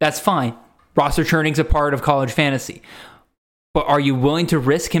 That's fine. Roster churning's a part of college fantasy. But are you willing to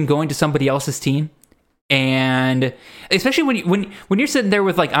risk him going to somebody else's team? And especially when you're sitting there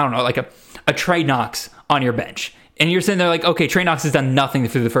with, like, I don't know, like a Trey Knox on your bench. And you're sitting there like, okay, Trey Knox has done nothing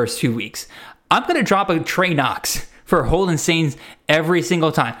through the first 2 weeks. I'm going to drop a Trey Knox for Holden Staines every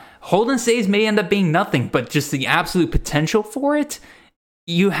single time. Holden Staines may end up being nothing, but just the absolute potential for it,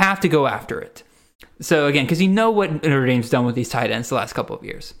 you have to go after it. So again, because you know what Notre Dame's done with these tight ends the last couple of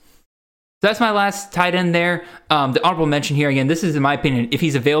years. So that's my last tight end there. The honorable mention here, again, this is, in my opinion, if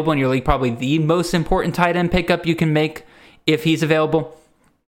he's available in your league, probably the most important tight end pickup you can make if he's available.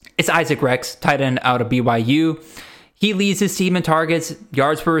 It's Isaac Rex, tight end out of BYU. He leads his team in targets,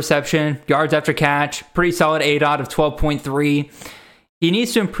 yards per reception, yards after catch, pretty solid ADOT of 12.3. He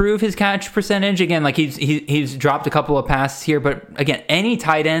needs to improve his catch percentage. Again, like he's dropped a couple of passes here, but again, any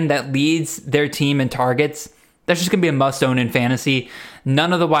tight end that leads their team in targets, that's just going to be a must-own in fantasy.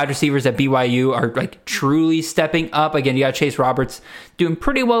 None of the wide receivers at BYU are like truly stepping up. Again, you got Chase Roberts doing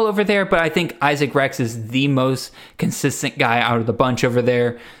pretty well over there, but I think Isaac Rex is the most consistent guy out of the bunch over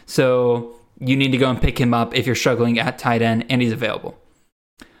there. So you need to go and pick him up if you're struggling at tight end and he's available.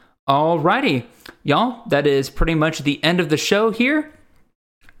 Alrighty, y'all, that is pretty much the end of the show here.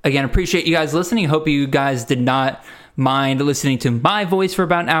 Again, appreciate you guys listening. Hope you guys did not mind listening to my voice for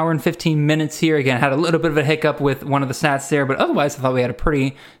about an hour and 15 minutes here. Again, I had a little bit of a hiccup with one of the stats there, but otherwise I thought we had a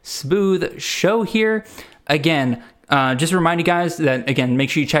pretty smooth show here. Again, just to remind you guys that, again, make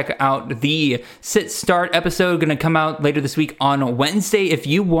sure you check out the Sit Start episode, going to come out later this week on Wednesday. If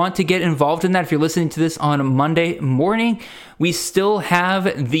you want to get involved in that, if you're listening to this on Monday morning, we still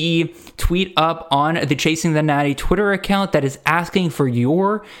have the tweet up on the Chasing the Natty Twitter account that is asking for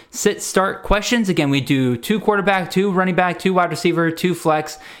your Sit Start questions. Again, we do 2 quarterback, 2 running back, 2 wide receiver, 2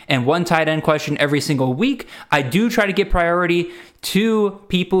 flex, and 1 tight end question every single week. I do try to give priority to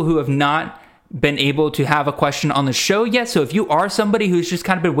people who have not been able to have a question on the show yet. So if you are somebody who's just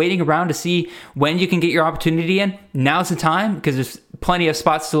kind of been waiting around to see when you can get your opportunity in, now's the time, because there's plenty of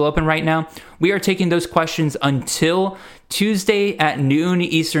spots still open right now. We are taking those questions until Tuesday at noon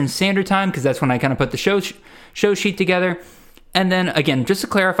Eastern Standard Time, because that's when I kind of put the show sheet together. And then again, just to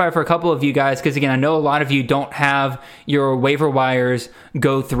clarify for a couple of you guys, because again, I know a lot of you don't have your waiver wires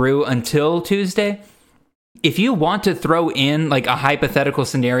go through until Tuesday. If you want to throw in like a hypothetical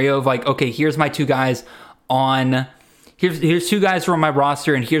scenario of like, okay, here's my 2 guys on, here's 2 guys from my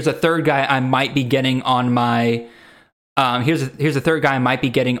roster, and here's a third guy I might be getting on my, here's a third guy I might be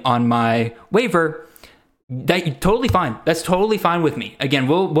getting on my waiver. That totally fine. That's totally fine with me. Again,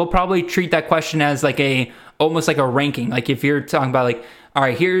 we'll probably treat that question as like almost like a ranking. Like if you're talking about like, all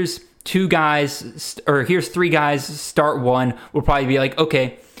right, here's 2 guys, or here's 3 guys, start 1. We'll probably be like,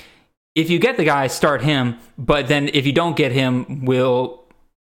 okay, if you get the guy, start him. But then if you don't get him, we'll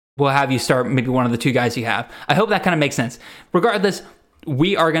have you start maybe one of the 2 guys you have. I hope that kind of makes sense. Regardless,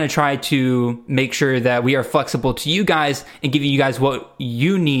 we are going to try to make sure that we are flexible to you guys and giving you guys what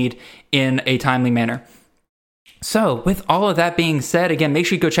you need in a timely manner. So with all of that being said, again, make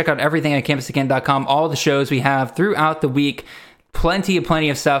sure you go check out everything at campusagain.com. All the shows we have throughout the week. Plenty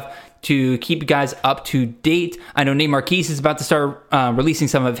of stuff to keep you guys up to date. I know Nate Marquise is about to start releasing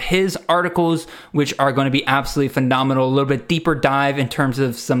some of his articles, which are going to be absolutely phenomenal. A little bit deeper dive in terms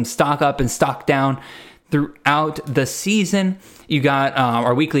of some stock up and stock down throughout the season. You got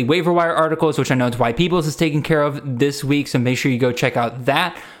our weekly waiver wire articles, which I know Dwight Peebles is taking care of this week, so make sure you go check out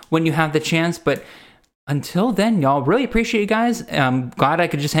that when you have the chance. But until then, y'all, really appreciate you guys. I'm glad I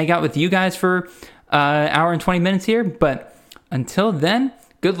could just hang out with you guys for an hour and 20 minutes here. But until then,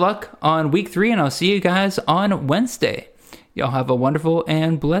 good luck on week 3, and I'll see you guys on Wednesday. Y'all have a wonderful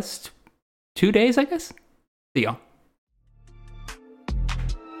and blessed 2 days, I guess. See y'all.